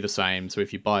should be the same. same? So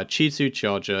if you buy a Qi2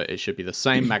 charger, it should be the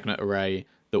same magnet array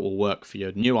that will work for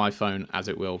your new iPhone as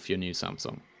it will for your new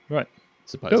Samsung, Right.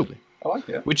 supposedly. I like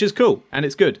it. Which is cool, and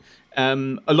it's good. A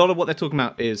lot of what they're talking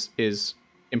about is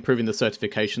improving the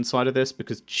certification side of this,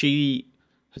 because Qi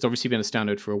has obviously been a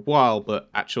standard for a while, but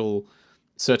actual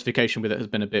certification with it has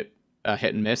been a bit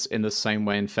hit and miss, in the same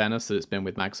way, in fairness, that it's been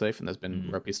with MagSafe, and there's been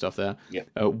ropey stuff there. Yeah.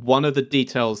 One of the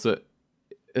details that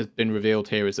has been revealed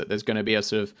here is that there's going to be a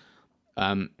sort of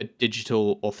a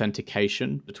digital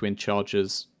authentication between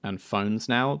chargers and phones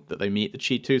now that they meet the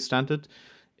Qi2 standard.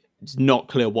 It's not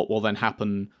clear what will then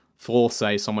happen for,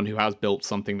 say, someone who has built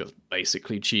something that's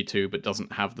basically Qi2 but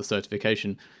doesn't have the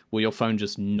certification. Will your phone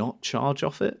just not charge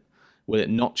off it? Will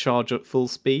it not charge at full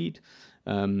speed?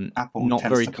 Apple not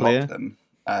tends very to clear. block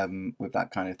them with that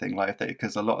kind of thing. Like,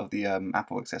 because a lot of the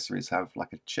Apple accessories have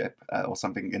like a chip or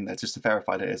something in there just to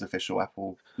verify that it is official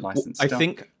Apple licensed I stuff.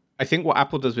 think what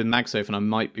Apple does with MagSafe, and I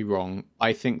might be wrong,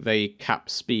 I think they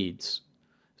cap speeds.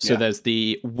 So there's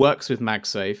the works with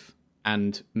MagSafe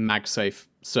and MagSafe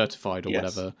certified or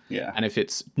whatever. Yeah. And if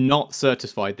it's not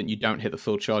certified, then you don't hit the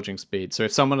full charging speed. So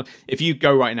if you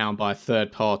go right now and buy a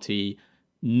third party,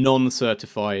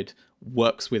 non-certified,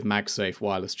 works with MagSafe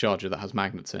wireless charger that has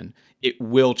magnets in, it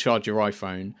will charge your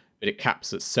iPhone, but it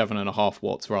caps at 7.5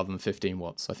 watts rather than 15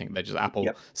 watts. I think Apple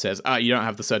says, you don't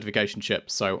have the certification chip,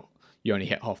 so you only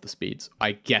hit half the speeds.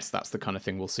 I guess that's the kind of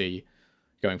thing we'll see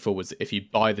going forwards. If you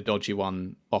buy the dodgy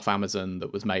one off Amazon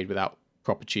that was made without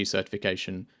proper Qi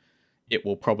certification, it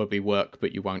will probably work,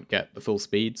 but you won't get the full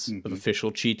speeds of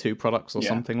official Qi2 products or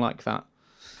something like that.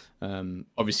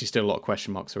 Obviously, still a lot of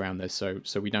question marks around this,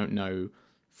 so we don't know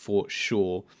for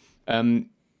sure.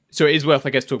 So it is worth, I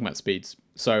guess, talking about speeds.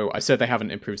 So I said they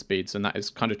haven't improved speeds, and that is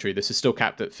kind of true. This is still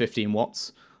capped at 15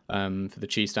 watts for the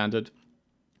Qi standard,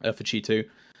 for Qi2.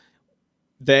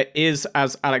 There is,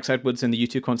 as Alex Edwards in the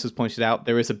YouTube comments has pointed out,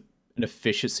 there is an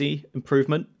efficiency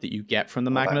improvement that you get from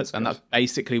the magnets, and that's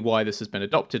basically why this has been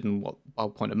adopted, and what the whole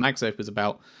point of MagSafe was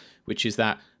about, which is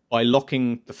that by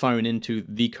locking the phone into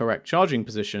the correct charging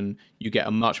position, you get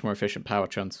a much more efficient power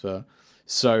transfer.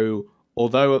 So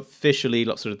although officially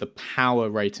lots of the power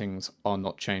ratings are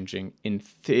not changing, in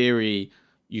theory,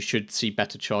 you should see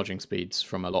better charging speeds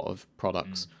from a lot of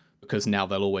products, because now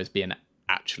they'll always be in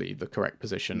actually the correct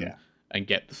position and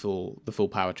get the full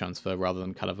power transfer, rather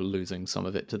than kind of losing some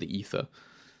of it to the ether.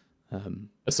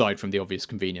 Aside from the obvious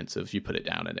convenience of you put it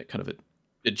down and it kind of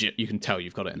you can tell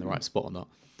you've got it in the right spot or not.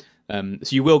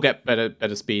 So you will get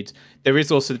better speeds. There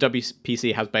is also, the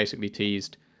WPC has basically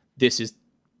teased, this is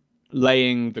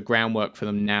laying the groundwork for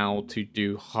them now to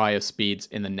do higher speeds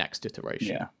in the next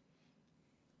iteration. Yeah.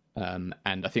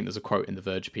 And I think there's a quote in the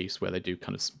Verge piece where they do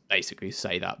kind of basically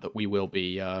say that we will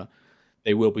be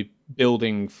they will be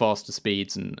building faster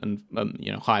speeds and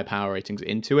higher power ratings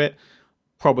into it,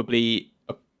 probably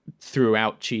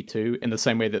throughout Qi2, in the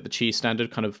same way that the Qi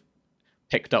standard kind of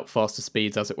picked up faster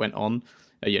speeds as it went on.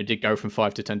 It did go from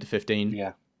 5 to 10 to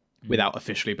 15 without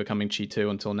officially becoming Qi2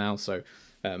 until now. So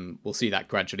we'll see that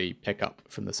gradually pick up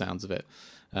from the sounds of it.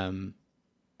 I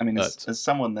mean, as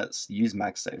someone that's used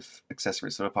MagSafe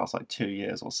accessories for the past 2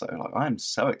 years or so, I'm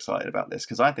so excited about this,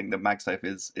 because I think that MagSafe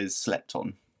is slept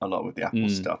on a lot with the Apple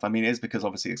stuff. I mean, it is because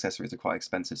obviously accessories are quite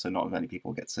expensive, so not many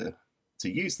people get to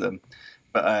use them.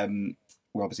 But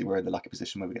we're in the lucky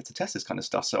position where we get to test this kind of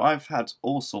stuff. So I've had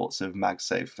all sorts of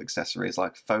MagSafe accessories,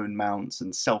 like phone mounts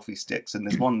and selfie sticks, and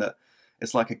there's one that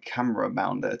it's like a camera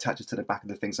mount that attaches to the back of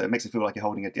the thing, so it makes it feel like you're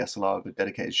holding a DSLR with a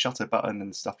dedicated shutter button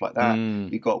and stuff like that.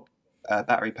 You've got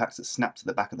battery packs that snap to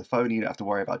the back of the phone. You don't have to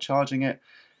worry about charging it.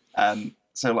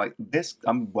 So this,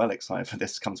 I'm well excited for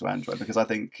this to come to Android, because I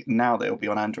think now that it'll be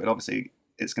on Android, obviously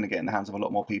it's going to get in the hands of a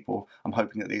lot more people. I'm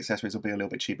hoping that the accessories will be a little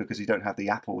bit cheaper, because you don't have the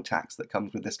Apple tax that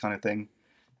comes with this kind of thing.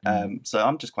 So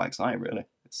I'm just quite excited, really.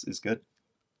 It's good.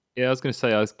 Yeah, I was going to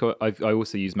say I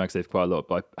also use MagSafe quite a lot,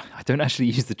 but I don't actually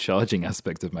use the charging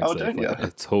aspect of Oh, don't MagSafe you?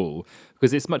 at all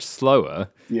because it's much slower.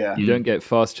 Yeah. You don't get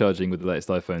fast charging with the latest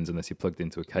iPhones unless you're plugged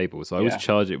into a cable. So I always Yeah.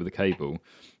 charge it with a cable,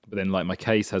 but then like my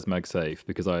case has MagSafe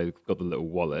because I got the little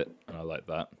wallet and I like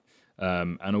that.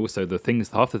 And also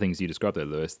half the things you described there,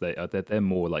 Lewis, they're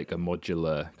more like a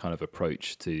modular kind of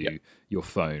approach to your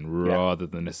phone rather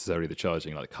than necessarily the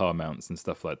charging, like car mounts and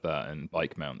stuff like that, and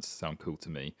bike mounts sound cool to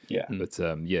me. Yeah. But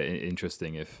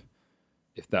interesting if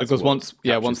that's Because what once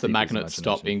captures the people's magnets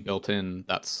stop imagination. being built in,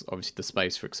 that's obviously the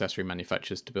space for accessory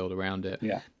manufacturers to build around it.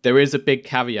 Yeah. There is a big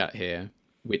caveat here,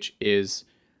 which is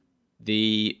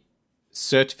the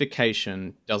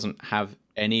certification doesn't have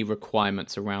any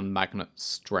requirements around magnet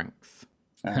strength.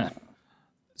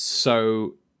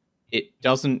 So it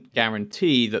doesn't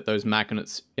guarantee that those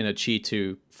magnets in a Qi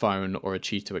 2 phone or a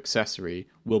Qi 2 accessory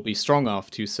will be strong enough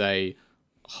to, say,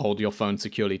 hold your phone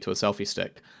securely to a selfie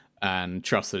stick and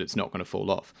trust that it's not going to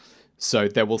fall off. So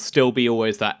there will still be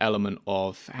always that element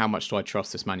of how much do I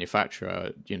trust this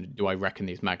manufacturer? Do I reckon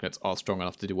these magnets are strong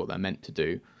enough to do what they're meant to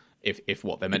do? If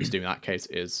what they're meant to do in that case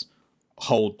is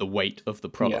hold the weight of the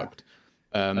product.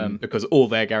 Because all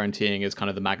they're guaranteeing is kind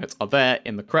of the magnets are there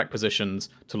in the correct positions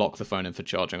to lock the phone in for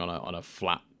charging on a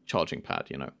flat charging pad,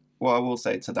 What I will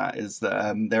say to that is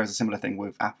that there is a similar thing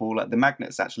with Apple. Like the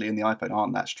magnets actually in the iPhone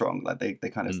aren't that strong. Like they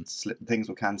kind of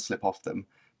can slip off them.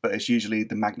 But it's usually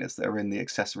the magnets that are in the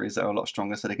accessories that are a lot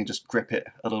stronger, so they can just grip it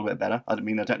a little bit better. I don't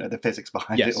know the physics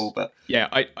behind it all, but yeah,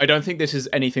 I don't think this is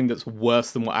anything that's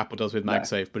worse than what Apple does with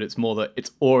MagSafe, but it's more that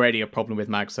it's already a problem with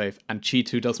MagSafe, and Qi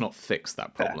 2 does not fix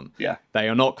that problem. Yeah. They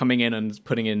are not coming in and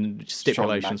putting in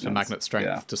stipulations for magnet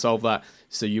strength to solve that.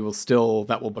 So you will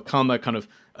that will become a kind of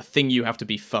a thing you have to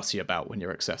be fussy about when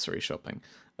you're accessory shopping,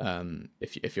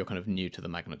 if you're kind of new to the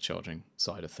magnet charging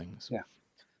side of things. Yeah.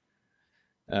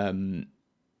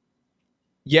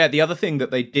 Yeah, the other thing that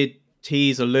they did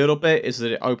tease a little bit is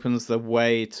that it opens the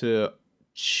way to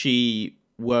Qi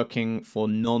working for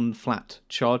non-flat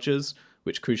chargers,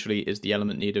 which crucially is the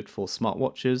element needed for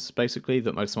smartwatches, basically,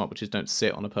 that most smartwatches don't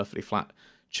sit on a perfectly flat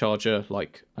charger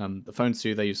like the phones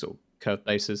do. They use sort of curved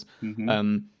bases.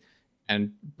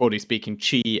 And broadly speaking,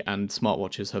 Qi and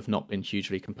smartwatches have not been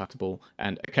hugely compatible.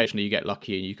 And occasionally you get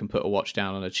lucky and you can put a watch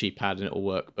down on a Qi pad and it will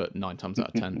work, but 9 times out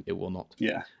of 10, it will not.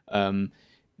 Yeah.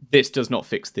 This does not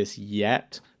fix this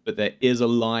yet, but there is a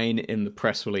line in the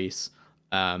press release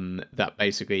that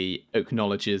basically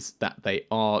acknowledges that they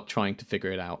are trying to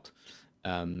figure it out,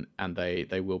 and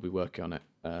they will be working on it.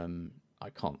 I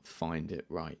can't find it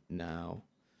right now,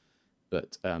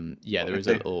 but there is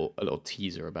a little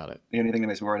teaser about it. The only thing that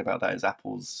makes me worried about that is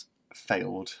Apple's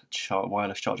failed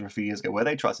wireless charger a few years ago, where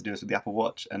they tried to do this with the Apple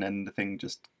Watch, and then the thing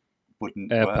just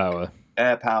wouldn't work.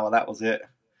 AirPower, that was it.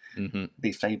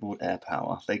 The fabled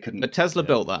AirPower. They couldn't. But Tesla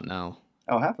built that now.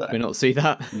 Oh, have they? Did we not see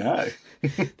that? No.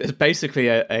 There's basically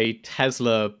a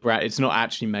Tesla brand. It's not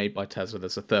actually made by Tesla.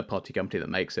 There's a third-party company that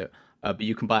makes it. But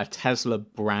you can buy a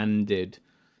Tesla-branded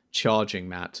charging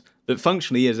mat that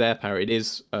functionally is AirPower. It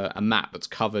is a mat that's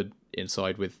covered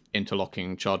inside with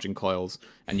interlocking charging coils,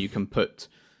 and you can put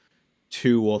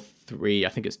 2 or 3, I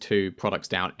think it's 2 products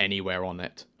down anywhere on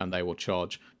it, and they will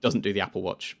charge. Doesn't do the Apple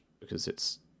Watch because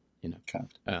it's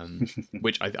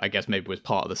which I guess maybe was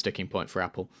part of the sticking point for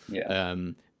Apple. Yeah.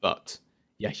 But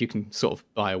yeah, you can sort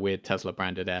of buy a weird Tesla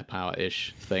branded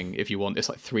AirPower-ish thing if you want. It's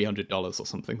like $300 or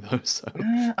something though. So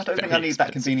I don't think I need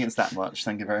that convenience that much.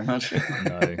 Thank you very much.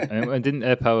 No, and didn't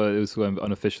AirPower? It was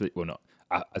unofficially, well, not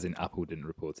as in Apple didn't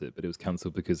report it, but it was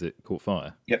cancelled because it caught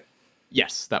fire. Yep.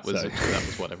 Yes, that was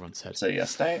what everyone said. So yeah,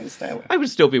 stay away. I would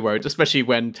still be worried, especially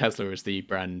when Tesla is the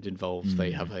brand involved.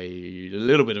 They have a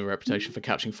little bit of a reputation for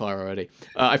catching fire already.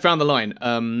 I found the line.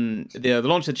 The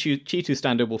launch of the Qi 2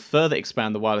 standard will further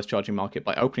expand the wireless charging market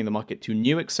by opening the market to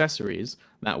new accessories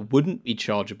that wouldn't be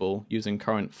chargeable using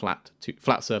current flat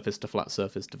surface to flat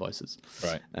surface devices.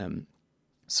 Right.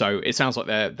 So it sounds like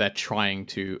they're trying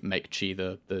to make Qi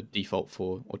the default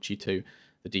for, or Qi 2,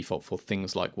 the default for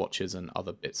things like watches and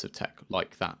other bits of tech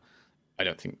like that. I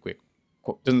don't think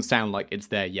doesn't sound like it's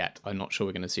there yet. I'm not sure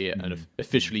we're going to see it in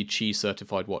officially Qi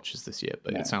certified watches this year,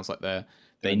 but it sounds like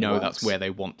they know that's where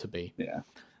they want to be. Yeah.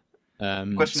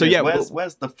 So yeah,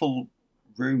 where's the full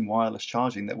room wireless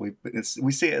charging that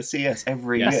we see it at CES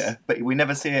every year, but we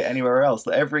never see it anywhere else.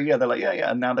 Like every year they're like,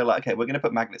 yeah, and now they're like, okay, we're going to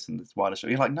put magnets in this wireless.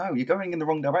 You're like, no, you're going in the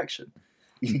wrong direction.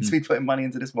 You need to be putting money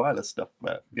into this wireless stuff.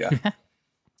 But yeah.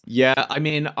 Yeah, I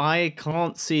mean, I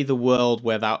can't see the world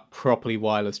where that properly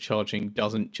wireless charging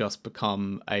doesn't just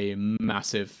become a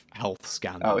massive health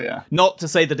scandal. Oh, yeah. Not to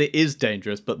say that it is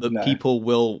dangerous, but that people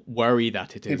will worry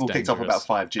that it is dangerous. People kicked off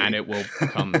about 5G. And it will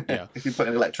become, yeah. If you put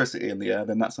electricity in the air,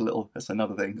 then that's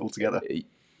another thing altogether.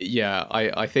 Yeah,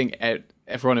 I think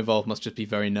everyone involved must just be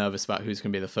very nervous about who's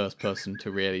going to be the first person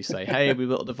to really say, hey, we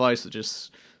built a device that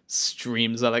just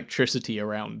streams electricity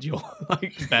around your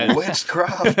bed.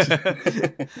 Witchcraft.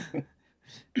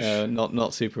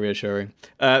 Not super reassuring.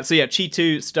 So yeah, Qi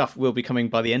 2 stuff will be coming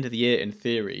by the end of the year in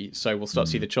theory. So we'll start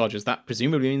to see the chargers. That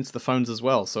presumably means the phones as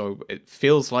well. So it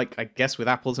feels like, I guess, with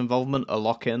Apple's involvement, a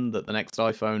lock-in that the next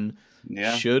iPhone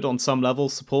should, on some level,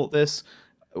 support this.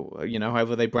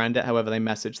 However they brand it, however they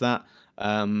message that.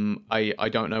 I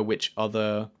don't know which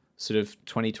other sort of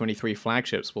 2023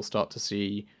 flagships will start to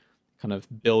see kind of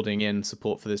building in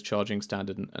support for this charging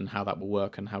standard and how that will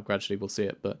work and how gradually we'll see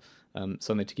it. But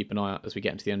something to keep an eye out as we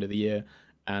get into the end of the year.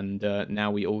 And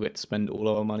now we all get to spend all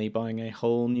our money buying a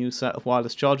whole new set of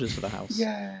wireless chargers for the house,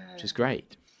 which is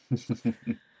great.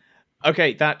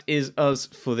 Okay, that is us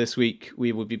for this week.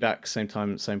 We will be back same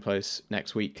time, same place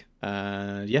next week.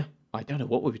 Yeah, I don't know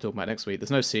what we'll be talking about next week.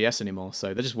 There's no CS anymore,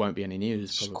 so there just won't be any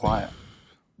news. Just quiet.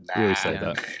 We always say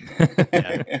that.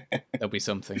 Yeah, there'll be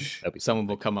something. Someone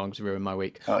will come along to ruin my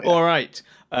week. Oh, yeah. All right.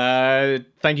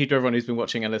 Thank you to everyone who's been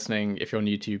watching and listening. If you're on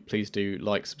YouTube, please do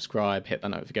like, subscribe, hit that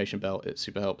notification bell. It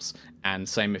super helps. And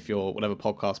same if you're whatever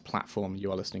podcast platform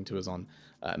you are listening to us on.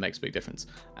 It makes a big difference.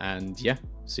 And yeah,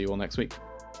 see you all next week.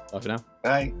 Bye for now.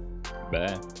 Bye.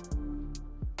 Bye.